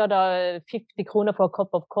lending each other 50 kroner for a cup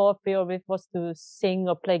of coffee, or if it was to sing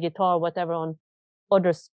or play guitar, whatever, on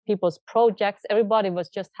other people's projects. Everybody was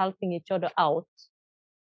just helping each other out.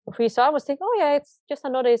 So I was thinking, oh yeah, it's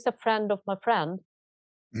a friend of my friend.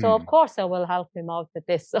 So of course I will help him out with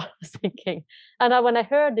this. I was thinking. And when I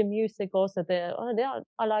heard the music also,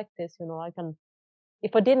 I like this, I can,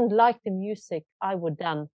 if I didn't like the music, I would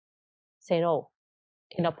then say no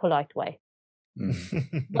in a polite way.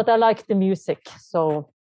 But I like the music,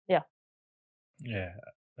 so yeah. Yeah,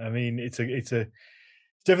 I mean, it's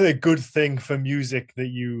definitely a good thing for music that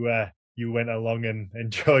you went along and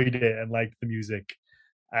enjoyed it and liked the music,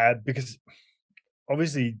 because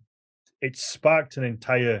obviously it sparked an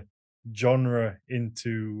entire genre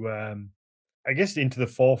into, I guess, into the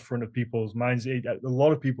forefront of people's minds. A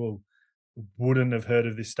lot of people wouldn't have heard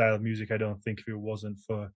of this style of music, I don't think, if it wasn't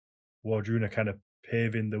for Wardruna kind of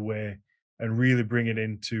paving the way and really bringing it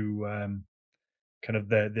into kind of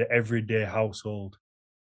the everyday household.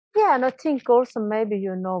 Yeah, and I think also maybe,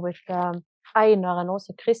 with Einar and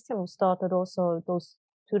also Christian, who started also those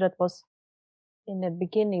two, that was in the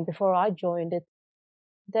beginning before I joined it.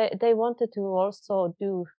 They wanted to also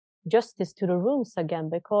do justice to the runes again,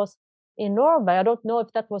 because in Norway, I don't know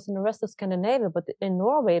if that was in the rest of Scandinavia, but in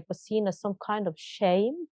Norway it was seen as some kind of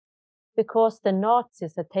shame, because the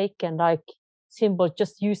Nazis had taken like symbols,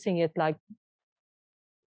 just using it like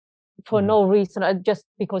for no reason, just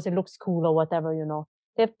because it looks cool or whatever,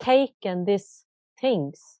 They've taken these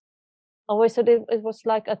things away. So it was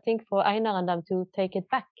like, I think, for Einar and them to take it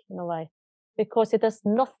back in a way, because it has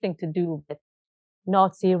nothing to do with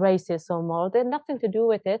Nazi racism, or there's nothing to do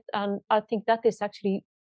with it. And I think that is actually,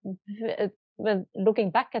 when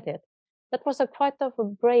looking back at it, that was quite of a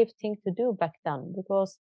brave thing to do back then,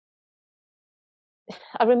 because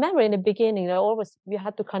I remember in the beginning, we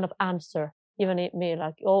had to kind of answer, even me,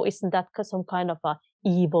 like, oh, isn't that some kind of a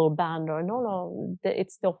evil band? Or no,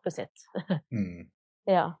 it's the opposite.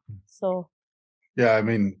 Yeah. So. Yeah, I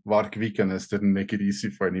mean, Varkvikernes didn't make it easy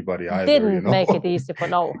for anybody either. Didn't make it easy for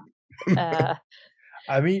no.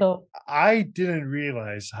 I mean, I didn't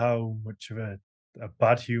realize how much of a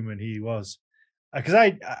bad human he was, because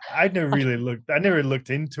I never really looked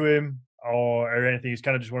into him or anything. He's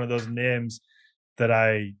kind of just one of those names that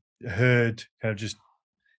I heard kind of just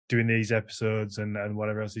doing these episodes and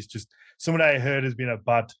whatever else. He's just someone I heard has been a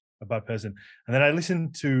bad person. And then I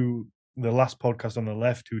listened to the last podcast on the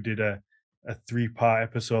left, who did a 3-part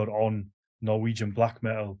episode on Norwegian black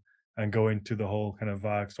metal and go into the whole kind of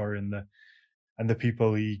Varg story and the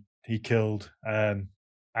people he killed. And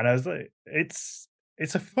I was like, it's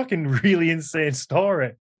a fucking really insane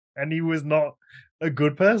story. And he was not a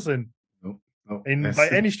good person by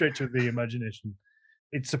any stretch of the imagination.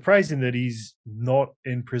 It's surprising that he's not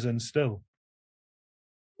in prison still.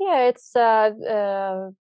 Yeah, it's I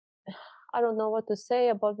don't know what to say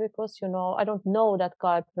about, because I don't know that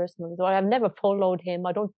guy personally. So I've never followed him.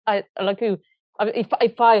 I like you.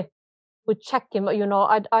 If I would check him, I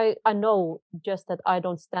know just that I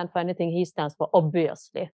don't stand for anything he stands for,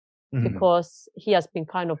 obviously, because he has been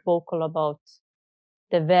kind of vocal about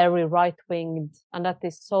the very right-winged, and that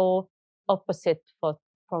is so opposite for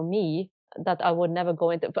me that I would never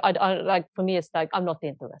go into. I like, for me, it's like, I'm not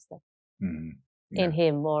interested in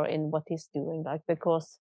him or in what he's doing, like,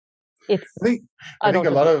 because it's. I think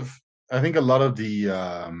a lot of the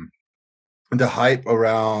hype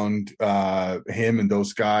around him and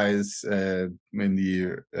those guys in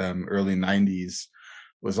the early 90s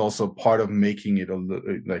was also part of making it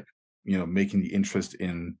making the interest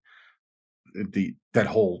in that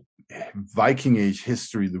whole Viking Age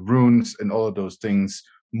history, the runes and all of those things,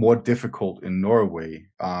 more difficult in Norway,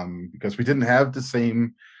 because we didn't have the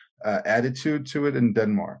same attitude to it in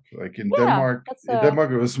Denmark. Like in Denmark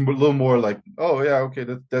it was a little more like, oh yeah, okay,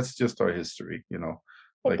 that's just our history,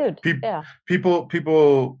 like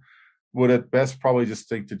people would at best probably just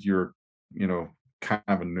think that you're kind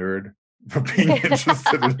of a nerd for being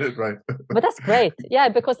interested in it, right? But that's great. Yeah,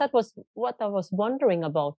 because that was what I was wondering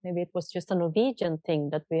about. Maybe it was just a Norwegian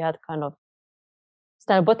thing that we had kind of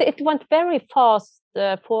started, but it went very fast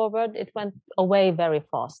forward. It went away very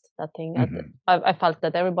fast, that thing. I felt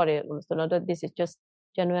that everybody understood that this is just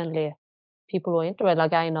genuinely people who are interested,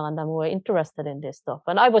 like Einar and them, who were interested in this stuff.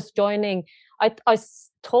 And I was joining. I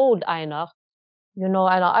told Einar,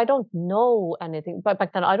 I don't know anything, but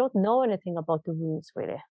back then I don't know anything about the runes,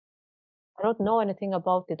 really. I don't know anything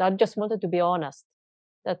about it. I just wanted to be honest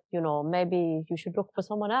that, maybe you should look for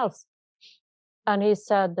someone else. And he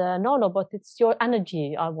said, no, but it's your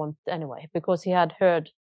energy I want anyway, because he had heard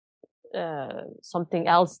something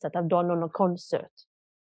else that I've done on a concert.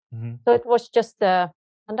 So it was just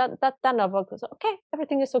And then I was okay,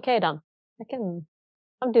 everything is okay then.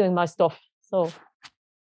 I'm doing my stuff. So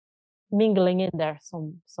mingling in there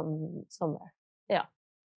somewhere. Yeah.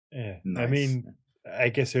 Yeah. Nice. I mean, I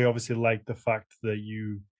guess I obviously like the fact that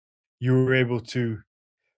you were able to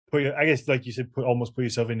I guess like you said, almost put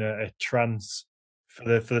yourself in a trance for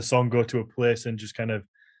the song, go to a place and just kind of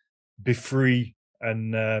be free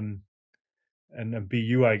and be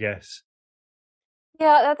you, I guess.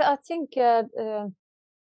 Yeah, I think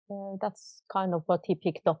that's kind of what he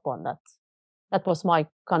picked up on. That was my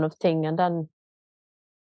kind of thing. And then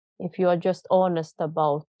if you are just honest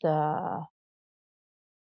about that,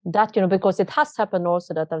 because it has happened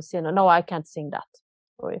also that I've seen, no, I can't sing that,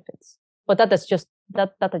 or if it's, but that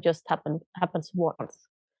just happens once.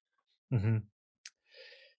 Mm-hmm.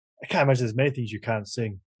 I can't imagine there's many things you can't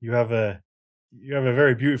sing. You have a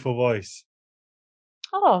very beautiful voice.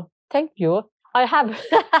 Oh, thank you. I have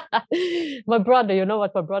my brother. You know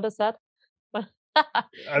what my brother said?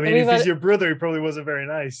 I mean, if he's your brother, he probably wasn't very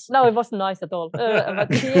nice. No, it wasn't nice at all. But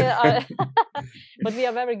but we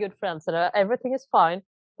are very good friends, and everything is fine.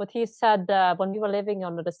 But he said when we were living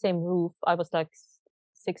under the same roof, I was like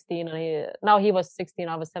 16, and now he was 16,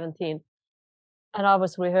 I was 17, and I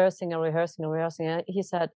was rehearsing, and he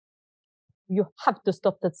said, "You have to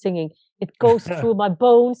stop that singing. It goes through my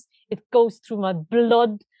bones. It goes through my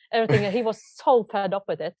blood. Everything." And he was so fed up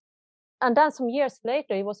with it. And then some years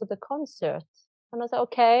later, he was at the concert. And I said,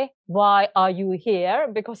 okay, why are you here?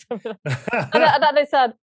 Because and then they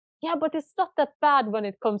said, yeah, but it's not that bad when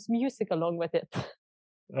it comes music along with it.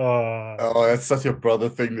 Oh, that's such a brother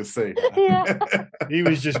thing to say. Yeah. He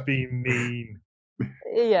was just being mean.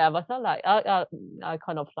 Yeah, but I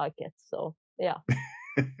kind of like it. So yeah,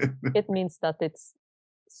 it means that it's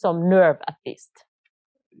some nerve at least.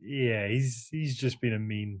 Yeah, he's just been a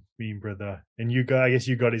mean brother, and I guess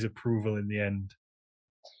you got his approval in the end.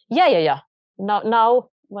 Yeah. Now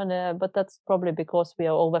when but that's probably because we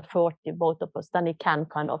are over 40, both of us. Then it can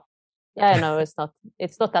kind of, no, it's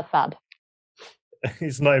not that bad.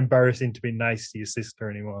 It's not embarrassing to be nice to your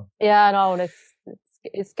sister anymore. Yeah, no,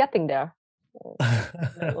 it's getting there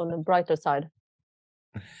on the brighter side.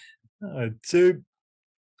 So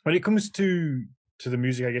when it comes to the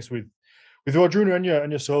music, I guess with Audruna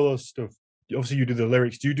and your solo stuff, obviously you do the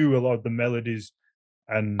lyrics. Do you do a lot of the melodies?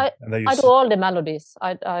 And I do all the melodies.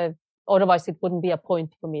 I otherwise it wouldn't be a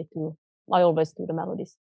point for me to. I always do the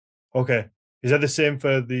melodies. Okay, is that the same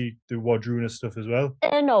for the Wardruna stuff as well?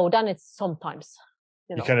 No, then it's sometimes.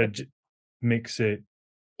 You kind of mix it.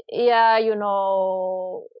 Yeah,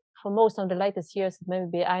 for most of the latest years,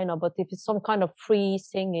 maybe I know, but if it's some kind of free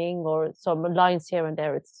singing or some lines here and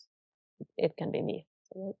there, it can be me.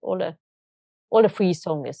 So all the free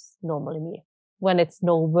song is normally me when it's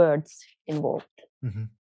no words involved. Mm-hmm.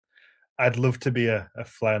 I'd love to be a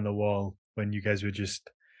fly on the wall when you guys were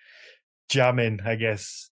just jamming, I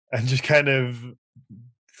guess, and just kind of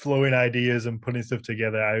flowing ideas and putting stuff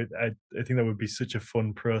together. I think that would be such a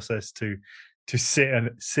fun process to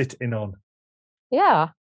sit in on. Yeah,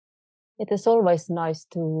 it is always nice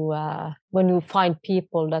to when you find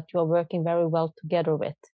people that you are working very well together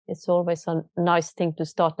with. It's always a nice thing to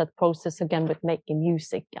start that process again with making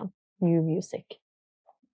music and new music.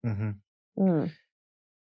 Mm-hmm.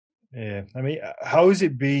 Yeah, I mean, how has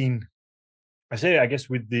it been? I guess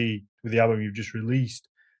with the album you've just released,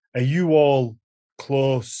 are you all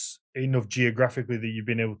close enough geographically that you've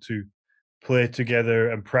been able to play together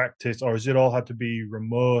and practice, or has it all had to be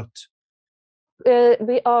remote?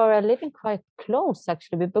 We are living quite close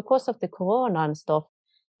actually, because of the corona and stuff.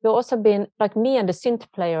 We've also been, like me and the synth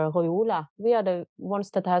player Royola, we are the ones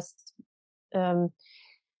that has the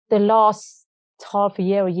last half a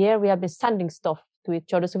year we have been sending stuff to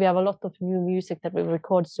each other, so we have a lot of new music that we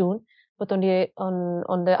record soon. But on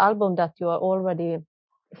the album that you are already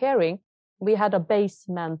hearing, we had a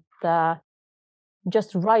basement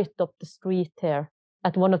just right up the street here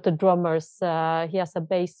at one of the drummers. He has a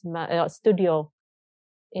basement studio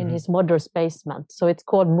in his mother's basement, so it's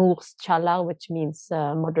called Mors Kjeller, which means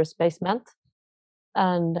mother's basement,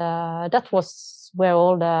 and that was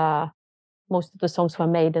where most of the songs were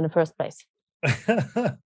made in the first place.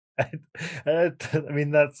 I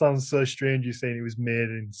mean, that sounds so strange. You saying it was made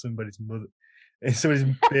in someone's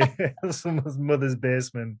mother's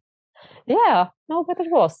basement. Yeah, no, but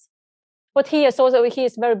it was. But he is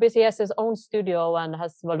very busy. He has his own studio and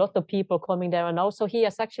has a lot of people coming there. And also he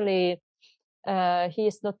is actually, he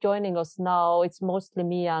is not joining us now. It's mostly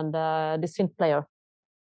me and the synth player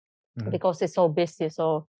because he's so busy.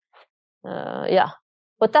 So yeah,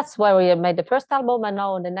 but that's where we made the first album. And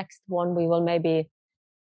now on the next one, we will maybe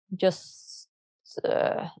just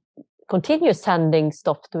continue sending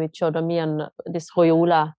stuff to each other, me and this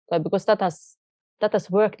Royola, because that has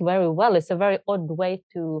worked very well. It's a very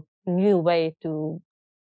new way to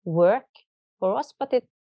work for us, but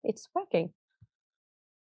it's working.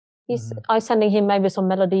 I'm sending him maybe some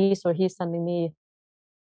melodies, or he's sending me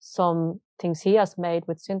some things he has made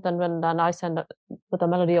with synth, and then I put a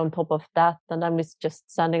melody on top of that, and then it's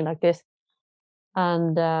just sounding like this.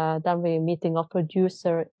 And then we're meeting our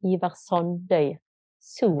producer Ivar Sunday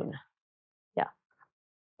soon. Yeah.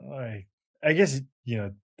 I guess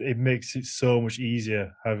it makes it so much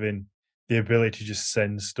easier having the ability to just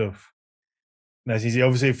send stuff. That's easy.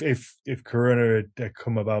 Obviously, if Corona had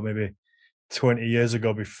come about maybe 20 years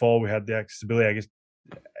ago, before we had the accessibility, I guess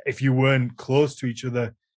if you weren't close to each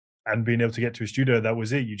other and being able to get to a studio, that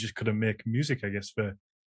was it. You just couldn't make music, I guess, for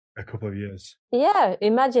a couple of years. Yeah,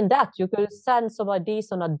 imagine that. You could send some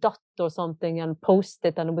ideas on a dot or something and post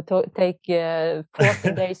it, and it would take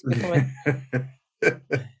 14 days before it.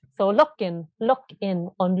 So lock in,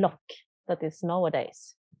 unlock. That is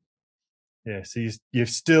nowadays. Yeah, so you're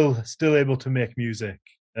still able to make music.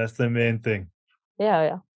 That's the main thing.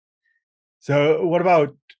 Yeah. So what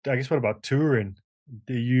about touring?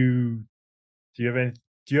 Do you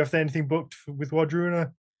have anything booked with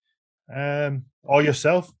Wardruna? Or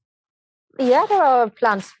yourself? Yeah, there are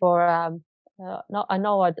plans for. No, I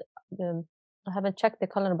know I haven't checked the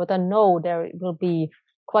calendar, but I know there will be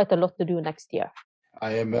quite a lot to do next year.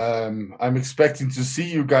 I'm expecting to see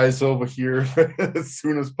you guys over here as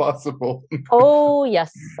soon as possible. Oh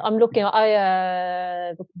yes, I'm looking.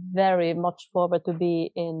 I look very much forward to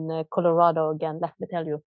be in Colorado again. Let me tell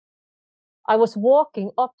you, I was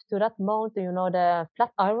walking up to that mountain, the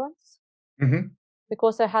Flatirons,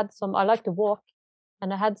 because I like to walk,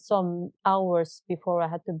 and I had some hours before I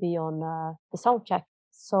had to be on the sound check.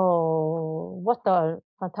 So what a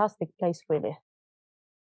fantastic place, really.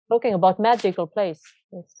 Talking about magical place.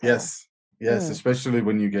 Yes, especially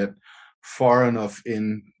when you get far enough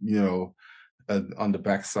in, on the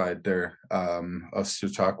backside there of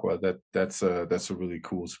Chautauqua. That's a really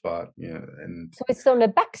cool spot. Yeah, and so it's on the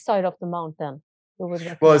backside of the mountain.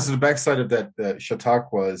 Well, it's the backside of that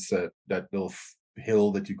Chautauqua is that little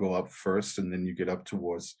hill that you go up first, and then you get up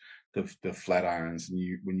towards the Flatirons,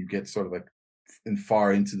 and when you get sort of like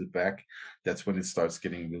far into the back, that's when it starts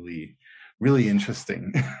getting really, really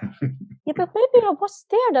interesting. Yeah, but maybe I was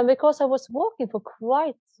there then, because I was walking for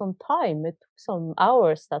quite some time. It took some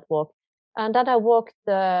hours, that walk, and then I walked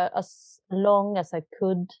as long as I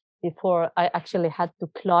could before I actually had to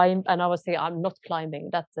climb. And I was saying, I'm not climbing.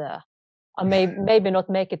 That's I may maybe not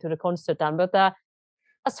make it to the concert then, but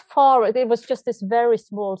as far it was just this very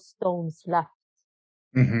small stones left.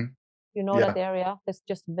 That area? There's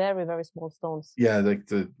just very, very small stones. Yeah, like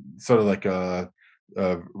the sort of like a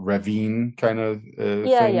ravine kind of thing.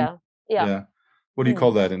 Yeah. What do you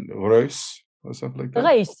call that? In Reus or something like that?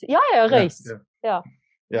 Reus. Yeah, Reus. Yeah.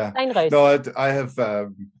 No,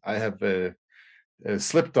 I have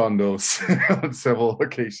slipped on those on several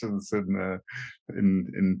occasions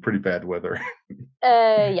in pretty bad weather.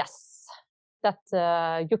 Yes,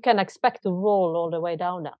 that you can expect to roll all the way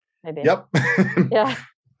down there. Maybe. Yep. Yeah.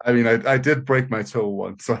 I mean, I did break my toe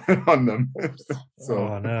once on them, so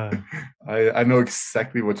oh, no. I know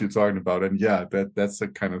exactly what you're talking about, and yeah, that's the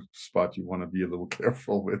kind of spot you want to be a little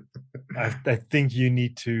careful with. I think you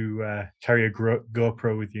need to carry a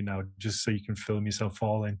GoPro with you now, just so you can film yourself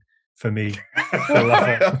falling. For me, I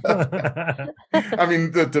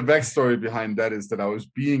mean, the backstory behind that is that I was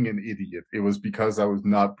being an idiot. It was because I was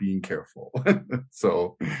not being careful.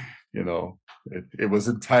 So, it was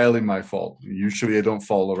entirely my fault. Usually I don't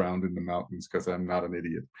fall around in the mountains because I'm not an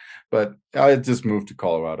idiot. But I just moved to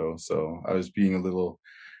Colorado, so I was being a little,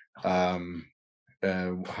 how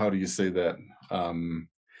do you say that? A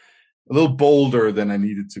little bolder than I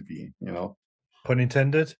needed to be, Pun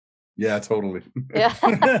intended? Yeah, totally. Yeah.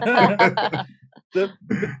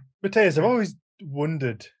 Matthias, I've always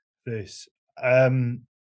wondered this. There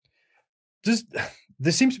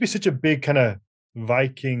seems to be such a big kind of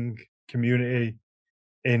Viking community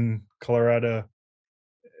in Colorado.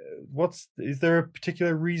 Is there a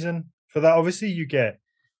particular reason for that? Obviously, you get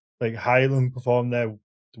like Highland perform there,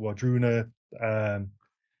 Wardruna, where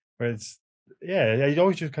it's you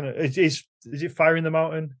always just kind of is it Fire in the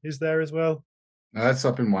Mountain is there as well? Now, that's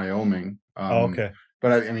up in Wyoming. Okay.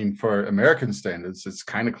 But I mean, for American standards, it's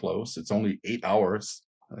kind of close. It's only 8 hours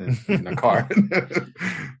in a car.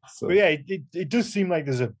 So. But yeah, it does seem like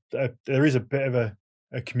there is a bit of a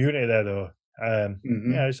community there, though.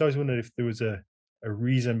 Yeah, I just always wondered if there was a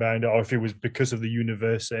reason behind it, or if it was because of the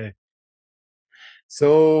university.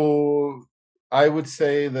 So I would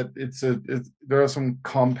say that there are some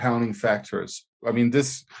compounding factors. I mean,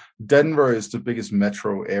 Denver is the biggest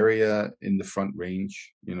metro area in the Front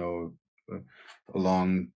Range,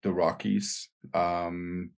 along the Rockies.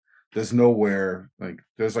 There's nowhere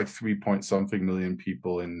there's like 3 point something million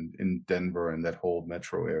people in Denver and that whole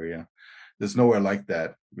metro area. There's nowhere like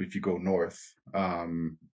that if you go north,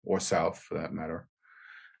 or south for that matter.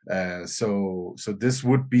 So this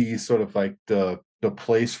would be sort of like the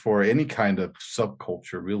place for any kind of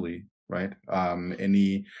subculture, really, right?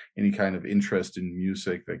 Any kind of interest in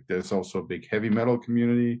music. Like there's also a big heavy metal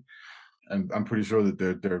community. I'm pretty sure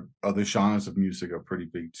that there other genres of music are pretty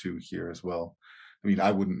big too here as well. I mean,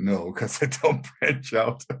 I wouldn't know because I don't branch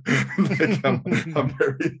out. I'm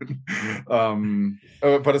very.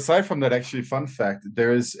 But aside from that, actually, fun fact: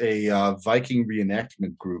 there is a Viking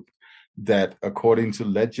reenactment group that, according to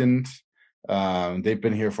legend, they've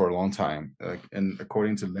been here for a long time. And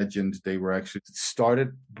according to legend, they were actually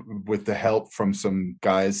started with the help from some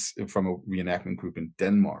guys from a reenactment group in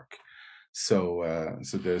Denmark. So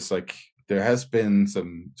there has been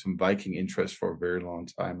some Viking interest for a very long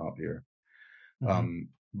time out here. Mm-hmm.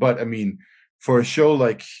 But I mean, for a show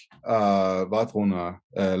like Vadrona,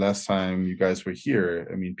 last time you guys were here,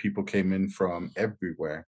 I mean, people came in from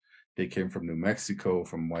everywhere. They came from New Mexico,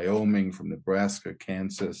 from Wyoming, from Nebraska,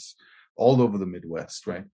 Kansas, all over the Midwest,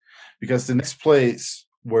 right? Because the next place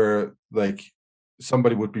where like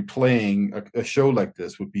somebody would be playing a show like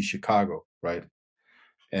this would be Chicago, right?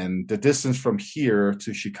 And the distance from here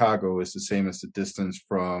to Chicago is the same as the distance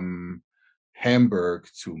from Hamburg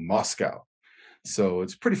to Moscow. So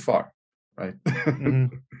it's pretty far, right?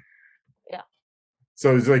 Mm-hmm. Yeah.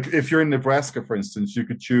 So it's like if you're in Nebraska, for instance, you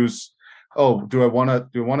could choose, do I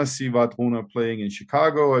want to see Vadrona playing in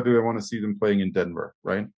Chicago, or do I want to see them playing in Denver,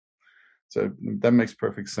 right? So that makes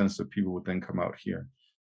perfect sense that people would then come out here.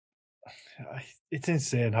 It's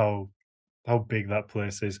insane how big that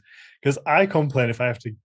place is. Because I complain if I have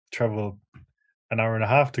to travel an hour and a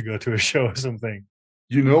half to go to a show or something.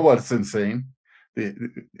 You know what's insane?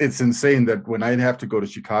 It's insane that when I have to go to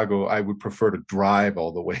Chicago, I would prefer to drive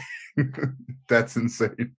all the way. That's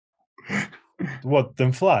insane. What,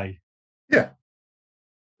 than fly? Yeah.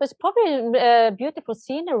 There's probably beautiful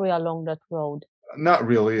scenery along that road. Not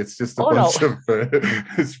really. It's just a bunch of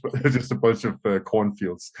it's just a bunch of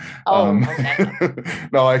cornfields. Okay.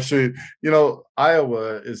 No, actually,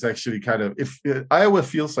 Iowa is actually kind of Iowa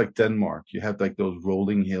feels like Denmark. You have like those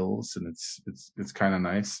rolling hills, and it's kind of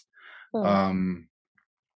nice.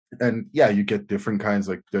 And yeah, you get different kinds.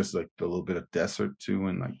 Like there's like a little bit of desert too,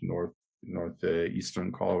 in like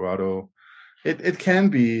northeastern Colorado. It can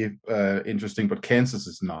be interesting, but Kansas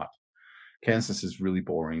is not. Kansas is really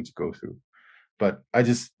boring to go through. But I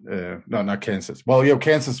just no, not Kansas. Well,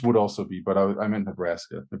 Kansas would also be, but I meant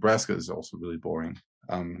Nebraska. Nebraska is also really boring.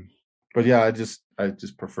 But yeah, I just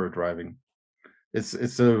prefer driving.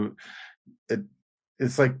 It's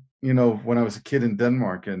like when I was a kid in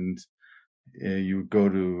Denmark and you would go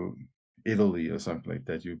to Italy or something like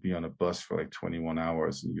that. You'd be on a bus for like 21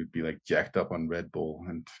 hours and you'd be like jacked up on Red Bull,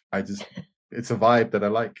 and it's a vibe that I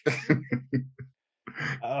like.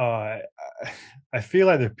 I feel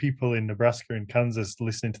like the people in Nebraska and Kansas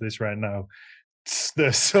listening to this right now,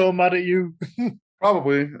 they're so mad at you.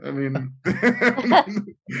 Probably. I mean,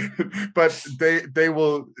 but they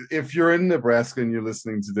will. If you're in Nebraska and you're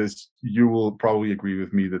listening to this, you will probably agree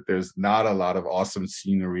with me that there's not a lot of awesome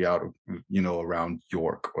scenery out of around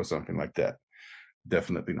York or something like that.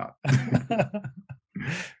 Definitely not.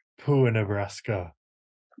 Poor Nebraska.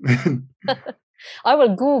 I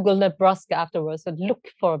will Google Nebraska afterwards and look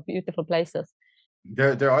for beautiful places.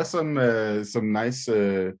 There are some nice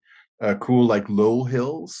cool like low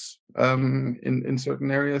hills in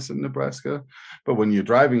certain areas in Nebraska, but when you're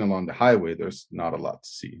driving along the highway, there's not a lot to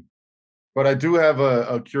see. But I do have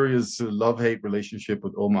a curious love-hate relationship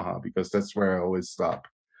with Omaha because that's where I always stop.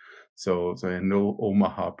 So I know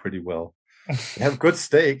Omaha pretty well. They have good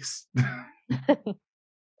steaks.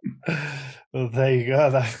 Well, there you go.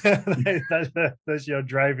 That's your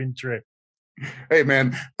driving trip. Hey,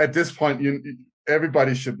 man! At this point,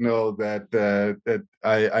 everybody should know that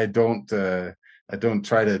I don't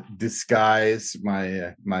try to disguise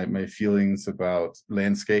my feelings about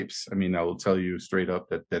landscapes. I mean, I will tell you straight up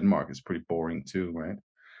that Denmark is pretty boring too, right?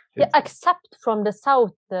 Yeah, except from the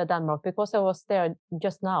south Denmark, because I was there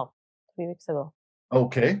just now, 3 weeks ago.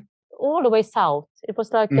 Okay. All the way south. It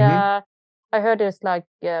was like I heard it's like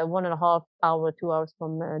 1.5 hours, 2 hours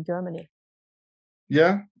from Germany.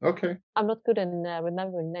 Yeah. Okay. I'm not good in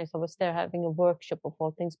remembering names. I was there having a workshop of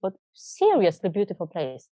all things, but seriously beautiful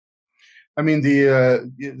place. I mean,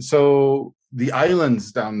 so the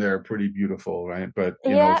islands down there are pretty beautiful, right? But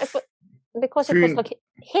you know, because it was like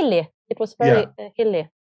hilly. It was very hilly.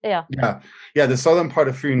 Yeah. The southern part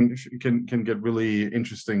of Fyn can get really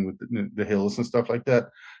interesting with the hills and stuff like that.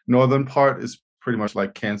 Northern part is pretty much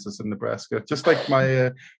like Kansas and Nebraska, just like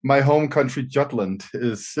my home country Jutland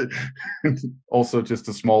is also just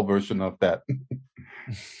a small version of that.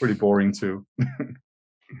 Pretty boring too.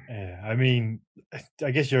 Yeah, I mean,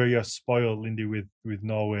 I guess you're spoiled, Lindy, with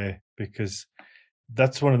Norway, because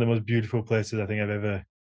that's one of the most beautiful places I think I've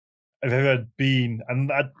ever been.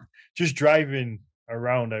 And just driving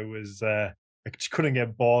around, I just couldn't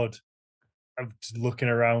get bored of just looking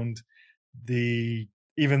around.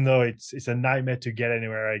 Even though it's a nightmare to get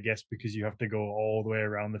anywhere, I guess, because you have to go all the way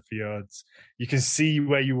around the fjords. You can see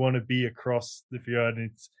where you want to be across the fjord,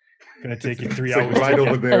 and it's going to take you 3 hours. Like right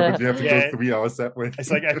over there, but you have to go 3 hours that way.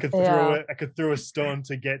 It's like I could throw a stone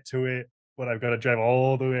to get to it, but I've got to drive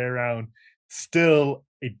all the way around. Still,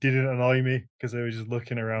 it didn't annoy me because I was just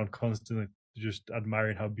looking around constantly, just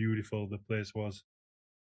admiring how beautiful the place was.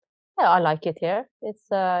 Yeah, I like it here. It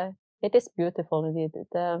is beautiful indeed.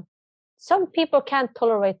 Some people can't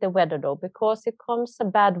tolerate the weather though, because it comes a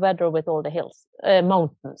bad weather with all the hills,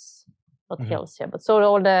 mountains, not hills here, but so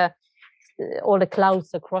all the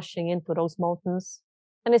clouds are crushing into those mountains,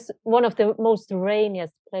 and it's one of the most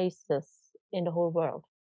rainiest places in the whole world.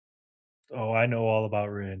 Oh, I know all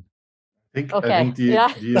about rain. I think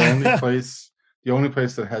the only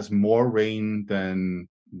place that has more rain than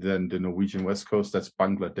the Norwegian West Coast, that's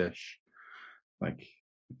Bangladesh. Like,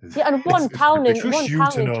 and one town in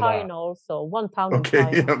China also. One town in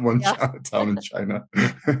China. Town in China.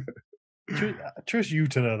 Trust you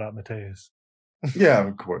to know that, Matthias. Yeah,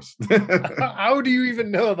 of course. How do you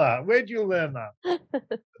even know that? Where do you learn that?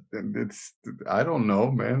 I don't know,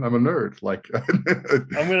 man. I'm a nerd. Like,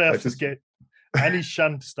 I'm gonna have to get. I need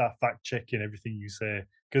Shan to start fact checking everything you say,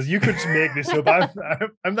 because you could just make this up.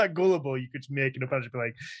 I'm that gullible. You could just make it up and just be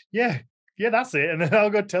like, yeah, that's it, and then I'll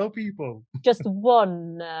go tell people. Just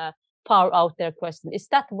one far out there question: is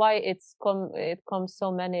that why it comes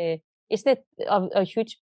so many? Is it a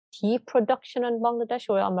huge tea production in Bangladesh,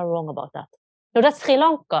 or am I wrong about that? No, that's Sri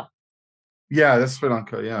Lanka. Yeah, that's Sri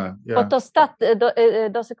Lanka. Yeah. But does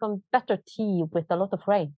it come better tea with a lot of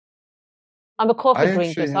rain? I'm a coffee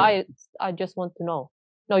drinker, so I just want to know.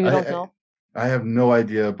 No, you don't know? I have no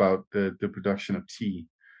idea about the production of tea.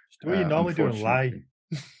 What you normally do and lie.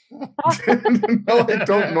 No, I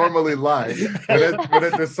don't normally lie.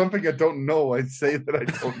 When there's something I don't know, I say that I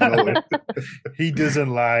don't know it. He doesn't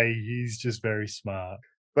lie. He's just very smart.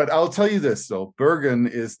 But I'll tell you this, though. Bergen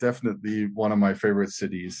is definitely one of my favorite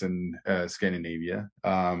cities in Scandinavia.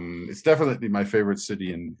 It's definitely my favorite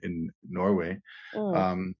city in Norway.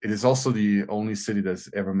 It is also the only city that's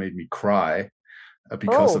ever made me cry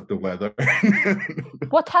because of the weather.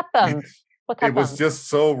 What happened? It was just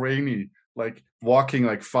so rainy. Like walking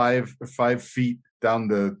like five feet down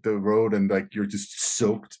the road, and like you're just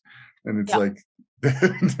soaked, and it's like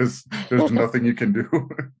there's nothing you can do.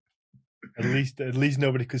 At least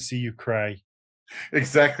nobody could see you cry.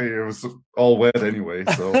 Exactly. It was all wet anyway.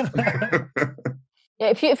 So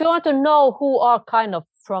if you want to know who are kind of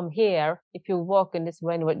from here, if you walk in this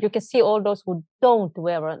rain, you can see all those who don't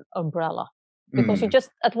wear an umbrella, because you just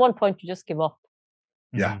at one point you just give up.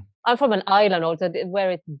 Yeah. I'm from an island also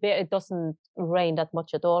where it doesn't rain that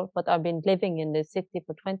much at all, but I've been living in the city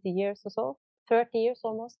for 20 years or so, 30 years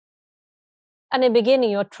almost. And in the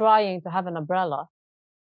beginning, you're trying to have an umbrella,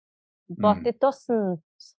 but it's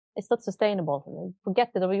not sustainable.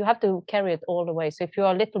 Forget it, or you have to carry it all the way. So if you're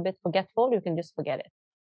a little bit forgetful, you can just forget it.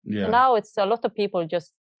 Yeah. So now it's a lot of people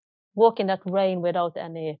just walk in that rain without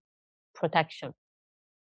any protection.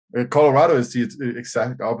 Colorado is the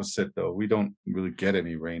exact opposite, though. We don't really get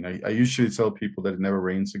any rain. I usually tell people that it never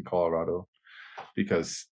rains in Colorado,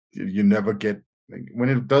 because you never get, when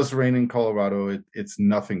it does rain in Colorado, it's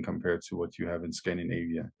nothing compared to what you have in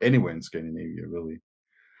Scandinavia, anywhere in Scandinavia, really,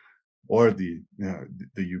 or the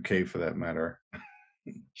UK for that matter.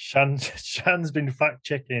 Shan's been fact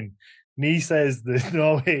checking. And he says that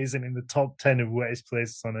Norway isn't in the top 10 of wettest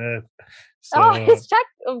places on earth. So, he's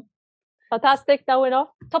checked. Fantastic, now we know.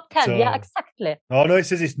 Top 10, so, yeah, exactly. Oh, no, it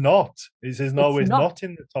says it's not. It says Norway's not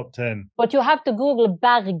in the top 10. But you have to Google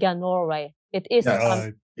Bergen, Norway. It is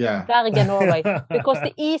Bergen, Norway. Because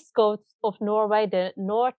the east coast of Norway, the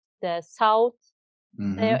north, the south,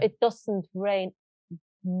 there it doesn't rain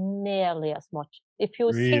nearly as much. If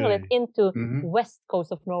you single it into west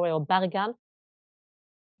coast of Norway or Bergen,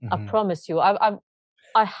 I promise you, I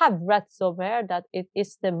have read somewhere that it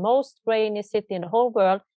is the most rainy city in the whole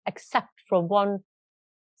world, except from one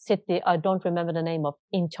city I don't remember the name of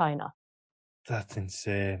in China. That's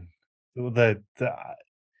insane.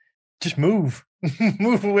 Just move,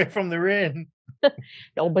 move away from the rain.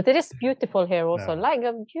 No, but it is beautiful here also. No. Like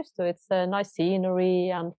I'm used to it. It's a nice scenery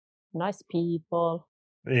and nice people.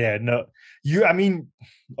 Yeah, no. I mean,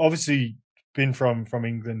 obviously, being from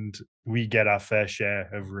England, we get our fair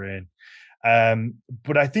share of rain.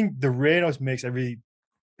 But I think the rain always makes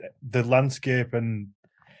the landscape and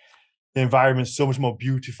the environment so much more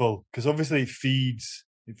beautiful because obviously it feeds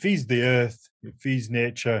the earth, it feeds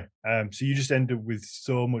nature. So you just end up with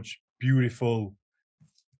so much beautiful,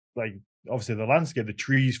 like obviously the landscape, the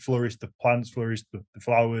trees flourish, the plants flourish, the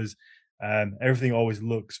flowers. Everything always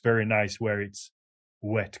looks very nice where it's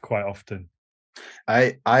wet quite often.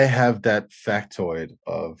 I have that factoid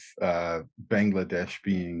of Bangladesh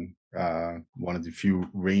being one of the few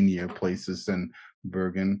rainier places than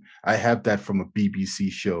Bergen. I have that from a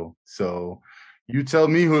BBC show. So you tell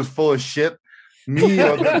me who's full of shit, me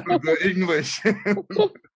or the English.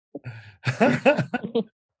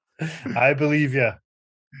 I believe you.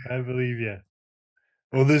 I believe you.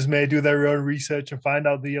 Others may do their own research and find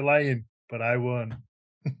out that you're lying, but I won't.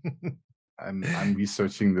 I'm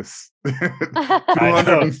researching this. I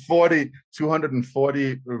know.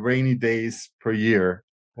 240 rainy days per year.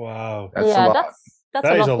 Wow. That's a lot. That's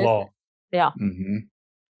That a is lot. a lot. Yeah. Mm-hmm.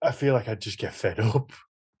 I feel like I'd just get fed up.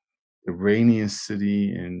 The rainiest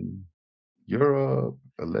city in Europe,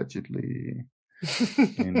 allegedly.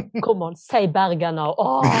 Come on, say Bergen now.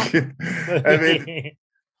 Oh, I mean,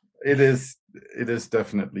 it is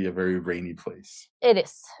definitely a very rainy place. it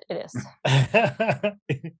is. It is.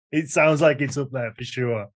 It sounds like it's up there for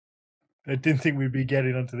sure. I didn't think we'd be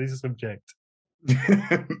getting onto this subject.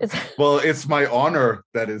 Well, it's my honor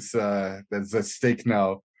that's at stake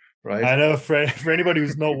now, right? I know for anybody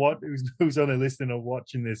who's not who's only listening or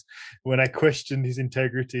watching this, when I questioned his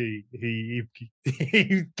integrity, he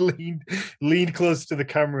leaned close to the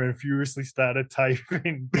camera and furiously started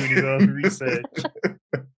typing, doing his own research.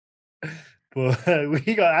 But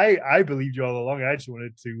I believed you all along. I just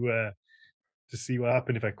wanted to see what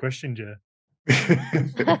happened if I questioned you.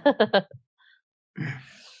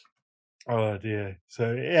 Oh dear.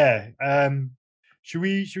 So yeah, should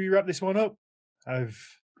we wrap this one up? I've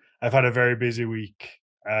had a very busy week.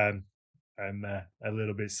 I'm a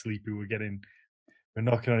little bit sleepy. We're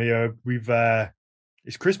knocking on here.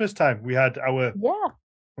 It's Christmas time. We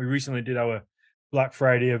recently did our Black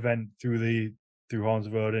Friday event through Horns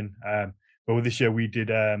of Odin. But this year we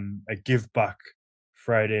did a give back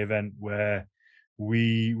Friday event where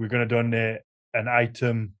we're going to donate an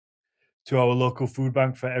item to our local food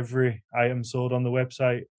bank for every item sold on the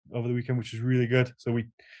website over the weekend, which was really good. So we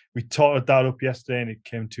totted that up yesterday and it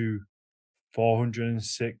came to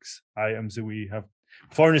 406 items that we have.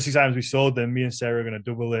 406 items we sold, then me and Sarah are going to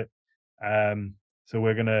double it. So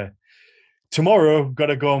we're going to, tomorrow, got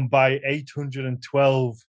to go and buy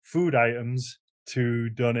 812 food items to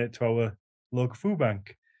donate to our local food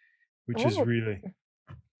bank, which is really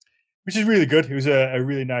good. It was a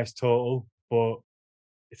really nice total, but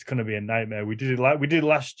it's going to be a nightmare. We did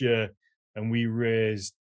last year, and we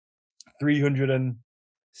raised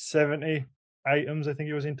 370 items, I think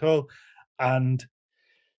it was in total. And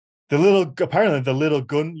the little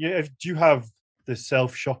gun. Yeah, do you have the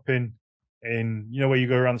self shopping in? You know where you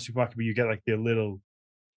go around the supermarket, but you get like you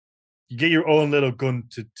get your own little gun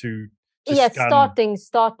to yes, scan.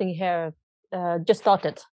 starting here. Just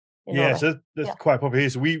started. Yeah, so that's quite popular here.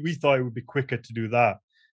 So we thought it would be quicker to do that,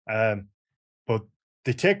 but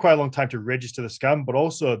they take quite a long time to register the scan. But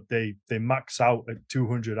also they max out at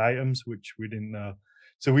 200 items, which we didn't know.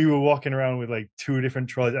 So we were walking around with like 2 different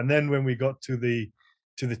trolleys, and then when we got to the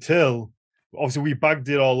till, obviously we bagged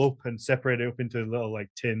it all up and separated it up into little like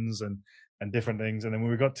tins and different things. And then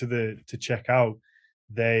when we got to check out,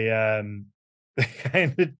 they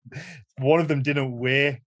kind of, one of them didn't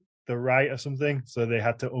weigh the right or something, so they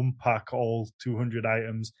had to unpack all 200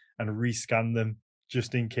 items and rescan them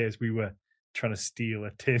just in case we were trying to steal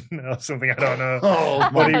a tin or something. I don't know.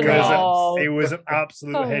 But it was an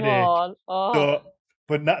absolute headache. So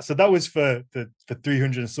that was for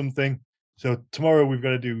 300 and something. So tomorrow we've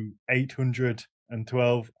got to do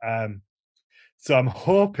 812. So I'm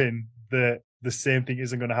hoping that the same thing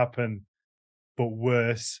isn't going to happen, but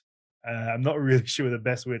worse. I'm not really sure the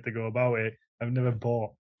best way to go about it. I've never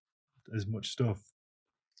bought as much stuff.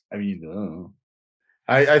 I mean,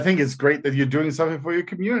 I think it's great that you're doing something for your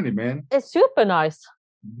community, man. It's super nice.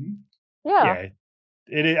 Mm-hmm. Yeah.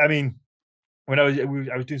 It is. I mean, when I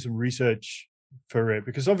was doing some research for it,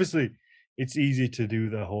 because obviously it's easy to do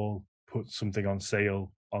the whole put something on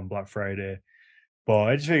sale on Black Friday, but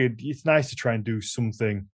I just figured it's nice to try and do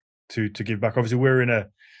something to give back. Obviously, we're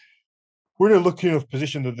we're in a lucky enough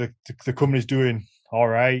position that the company's doing all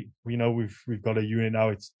right. We've got a unit now;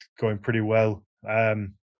 it's going pretty well.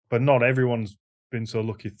 But not everyone's been so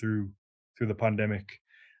lucky through the pandemic.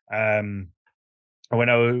 And when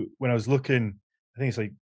I was looking, I think it's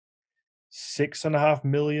like 6.5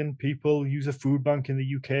 million people use a food bank in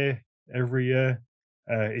the UK every year.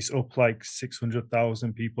 It's up like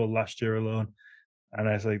 600,000 people last year alone, and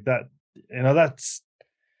I was like, that's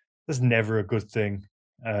never a good thing.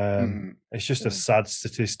 It's just a sad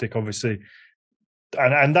statistic, obviously,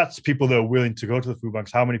 and that's people that are willing to go to the food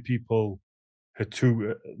banks. How many people are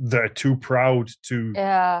too proud to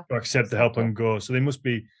accept the help and go? So there must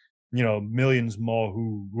be, millions more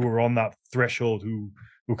who are on that threshold who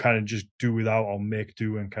kind of just do without or make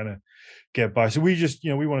do and kind of get by. So we just,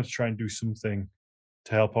 we wanted to try and do something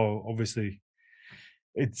to help out. Obviously,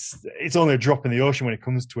 it's only a drop in the ocean when it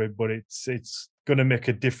comes to it, but it's going to make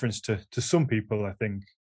a difference to some people, I think.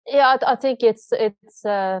 Yeah, I think it's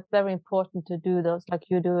very important to do those like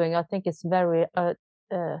you're doing. I think it's very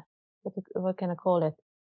what can I call it?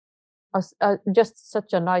 Just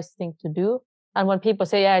such a nice thing to do. And when people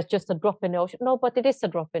say, "Yeah, it's just a drop in the ocean," no, but it is a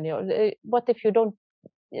drop in the ocean. What if you don't?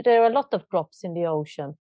 There are a lot of drops in the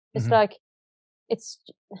ocean. It's like it's.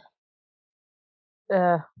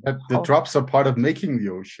 The drops are part of making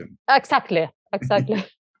the ocean. Exactly.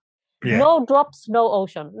 Yeah. No drops, no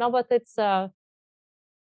ocean. No, but it's.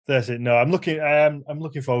 That's it. No, I'm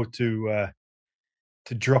looking forward to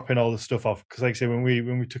dropping all the stuff off, because, like I say, when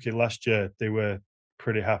we took it last year, they were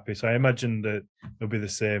pretty happy. So I imagine that it'll be the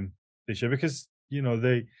same this year, because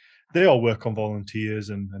they all work on volunteers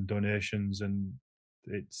and donations, and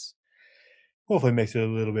it's hopefully makes it a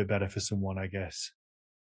little bit better for someone, I guess.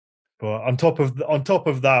 But on top of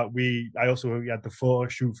that, we had the photo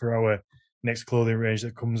shoot for our next clothing range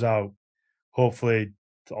that comes out hopefully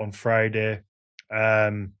on Friday.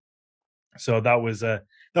 So that was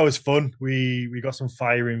fun. We got some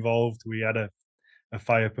fire involved. We had a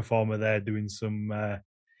fire performer there doing some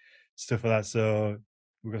stuff like that. So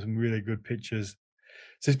we got some really good pictures.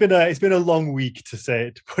 So it's been a long week,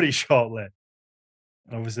 to put it shortly.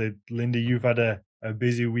 Obviously, Lindy, you've had a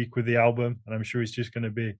busy week with the album, and I'm sure it's just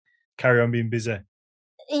going to carry on being busy.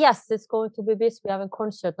 Yes, it's going to be busy. We have a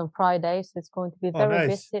concert on Friday, so it's going to be very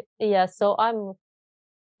busy. Yeah, so I'm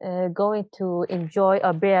going to enjoy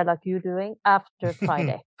a beer like you're doing after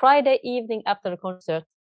Friday. Friday evening after the concert,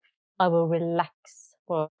 I will relax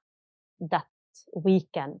for that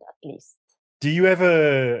weekend at least. Do you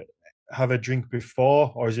ever have a drink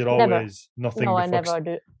before, or is it always nothing? No, I never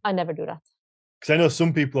do that. Because I know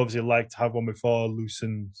some people obviously like to have one before,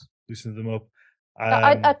 loosens them up.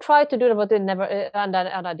 I tried to do it, but it never, and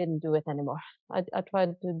I didn't do it anymore. I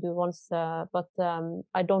tried to do once, but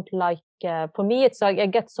I don't like. For me, it's like I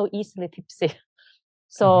get so easily tipsy.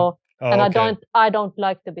 So I don't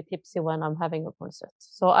like to be tipsy when I'm having a concert.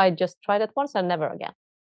 So I just tried it once and never again.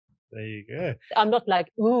 There you go. I'm not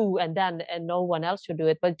like ooh, and no one else should do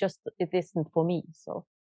it, but just it isn't for me. So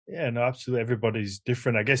yeah, no, absolutely. Everybody's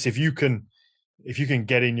different. I guess if you can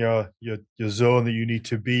get in your zone that you need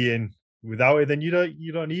to be in without it, then you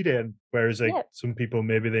don't need it. And whereas some people,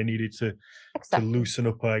 maybe they needed to loosen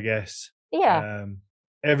up, I guess. Yeah.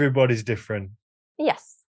 Everybody's different.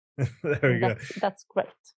 Yes. There we go. That's great.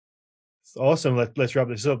 It's awesome. Let's wrap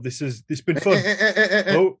this up. This has been fun.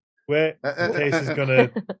 Oh, wait. Case is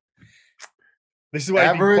gonna. This is why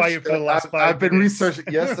I've been quiet for the last 5 minutes. I've been researching.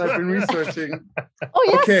 Yes, I've been researching.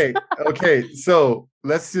 Oh yes. Okay. So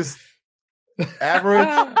let's just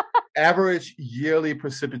average yearly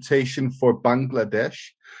precipitation for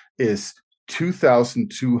Bangladesh is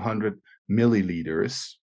 2,200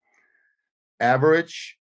 milliliters.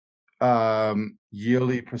 Average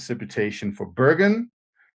yearly precipitation for Bergen,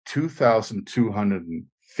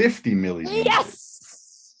 2,250 milliliters. Yes.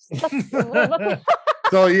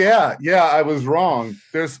 So yeah, I was wrong.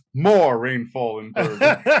 There's more rainfall in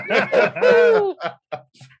Bergen.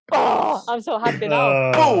 Oh, I'm so happy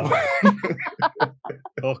now. Boom.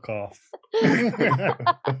 Fuck off.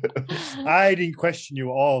 I didn't question you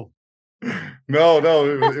at all. No,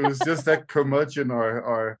 it was just that curmudgeon,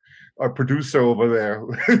 our producer over there.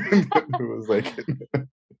 It was like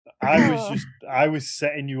I was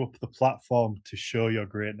setting you up the platform to show your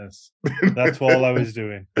greatness. That's all I was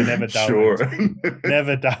doing. I never doubted. Sure.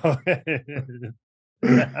 Never doubted.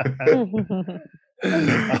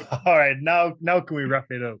 All right, now can we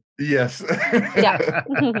wrap it up? Yes. Yeah.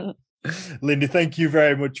 Lindy, thank you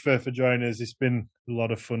very much for joining us. It's been a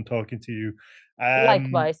lot of fun talking to you.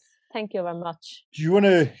 Likewise. Thank you very much. Do you want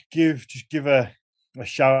to give a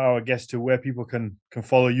shout out, I guess, to where people can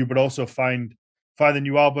follow you, but also find find the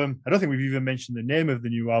new album. I don't think we've even mentioned the name of the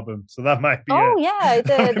new album, so that might be yeah,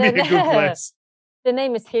 that might be a good place. The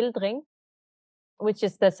name is Hildring, which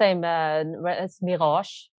is the same as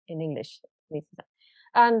Mirage in English.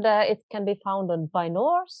 And it can be found on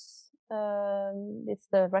Binors. It's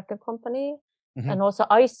the record company. And also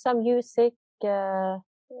Isa Music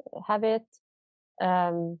have it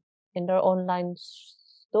in their online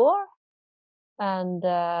store. And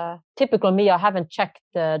typical me, I haven't checked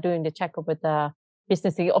doing the checkup with the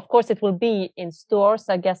business. Of course, it will be in stores,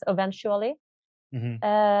 I guess, eventually.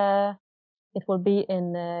 It will be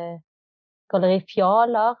in Gallery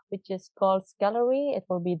Fjalar, which is Carl's Gallery. It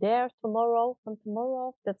will be there tomorrow.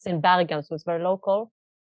 That's in Bergen, so it's very local.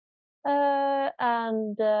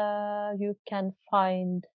 And you can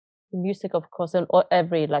find the music, of course, on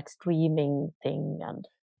every like streaming thing. And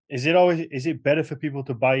is it better for people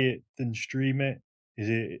to buy it than stream it?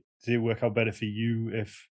 Does it work out better for you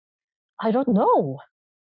if? I don't know.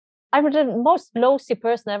 I'm the most lousy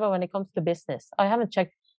person ever when it comes to business. I haven't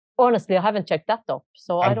checked. Honestly, I haven't checked that up,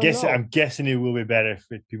 so I don't know. I'm guessing it will be better if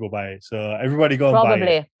people buy it. So everybody go and buy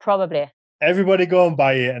it. Probably. Everybody go and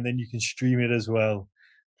buy it, and then you can stream it as well.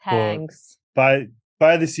 Thanks. But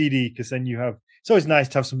buy the CD, because then you have. It's always nice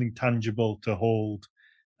to have something tangible to hold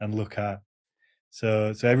and look at.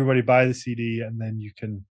 So everybody buy the CD, and then you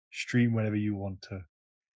can stream whenever you want to.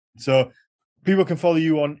 So people can follow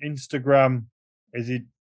you on Instagram. Is it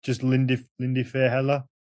just Lindy-Fey Hella?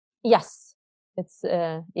 Yes. It's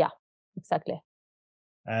yeah, exactly.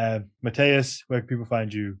 Matthias, where can people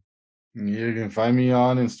find you? You can find me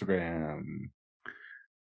on Instagram.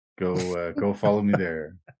 Go follow me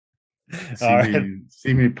there.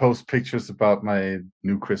 See me post pictures about my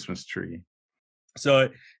new Christmas tree. So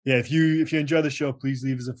yeah, if you enjoy the show, please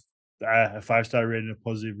leave us a 5-star rating, a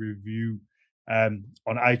positive review. On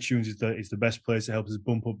iTunes is the best place. It helps us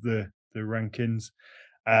bump up the rankings.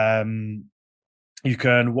 You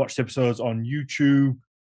can watch the episodes on YouTube,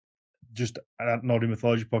 just at Nordic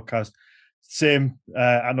Mythology Podcast. Same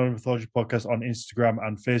at Nordic Mythology Podcast on Instagram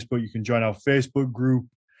and Facebook. You can join our Facebook group.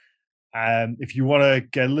 If you want to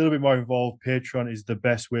get a little bit more involved, Patreon is the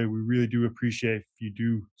best way. We really do appreciate if you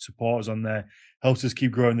do support us on there. Helps us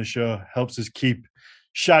keep growing the show. Helps us keep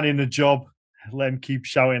shining the job. Let them keep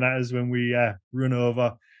shouting at us when we run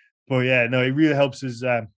over. But yeah, no, it really helps us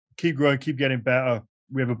keep growing, keep getting better.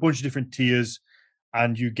 We have a bunch of different tiers,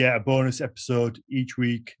 and you get a bonus episode each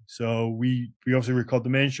week. So we obviously record the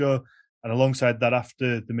main show, and alongside that,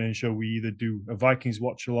 after the main show, we either do a Vikings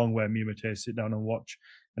watch along where me and Matthias sit down and watch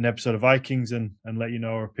an episode of Vikings and let you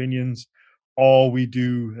know our opinions, or we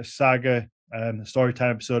do a saga, a story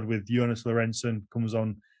time episode with Jonas Lorentzen comes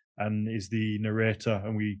on and is the narrator,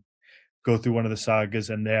 and we go through one of the sagas,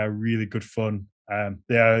 and they are really good fun.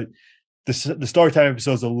 They are. The Storytime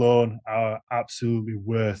episodes alone are absolutely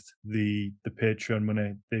worth the Patreon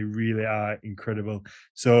money. They really are incredible.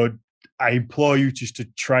 So I implore you just to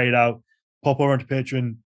try it out. Pop over onto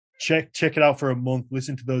Patreon, check it out for a month.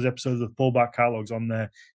 Listen to those episodes. The full back catalogs on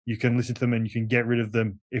there. You can listen to them and you can get rid of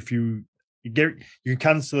them if you can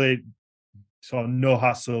cancel it. So no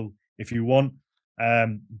hassle if you want.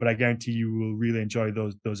 But I guarantee you will really enjoy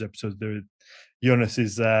those episodes. Jonas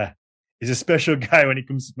is a special guy when it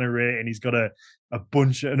comes to narrating. He's got an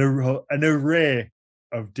array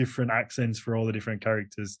of different accents for all the different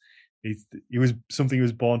characters. He was something he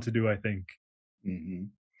was born to do, I think. Mm-hmm.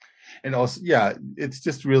 And also, yeah, it's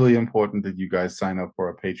just really important that you guys sign up for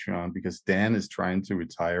a Patreon, because Dan is trying to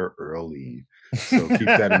retire early. So keep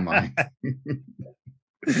that in mind.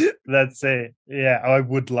 That's it. Yeah, I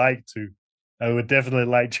would like to. I would definitely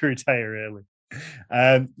like to retire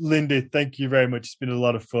early. Lindy, thank you very much. It's been a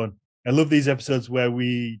lot of fun. I love these episodes where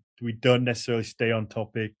we don't necessarily stay on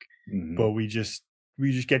topic, but we just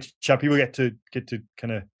get to chat. People get to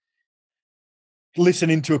kind of listen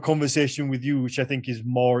into a conversation with you, which I think is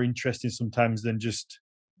more interesting sometimes than just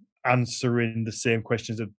answering the same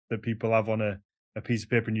questions that people have on a piece of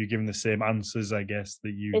paper, and you're giving the same answers, I guess,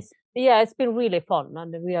 that you. It's been really fun,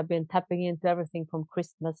 and we have been tapping into everything from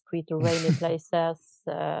Christmas tree to rainy places.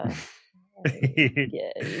 Yeah,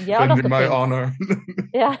 been my honor.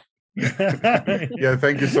 Yeah. Yeah,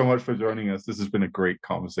 thank you so much for joining us. This has been a great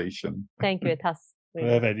conversation. Thank you. It has.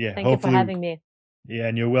 Perfect. Yeah. Thank you for having me. Yeah,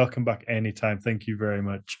 and you're welcome back anytime. Thank you very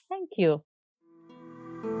much. Thank you.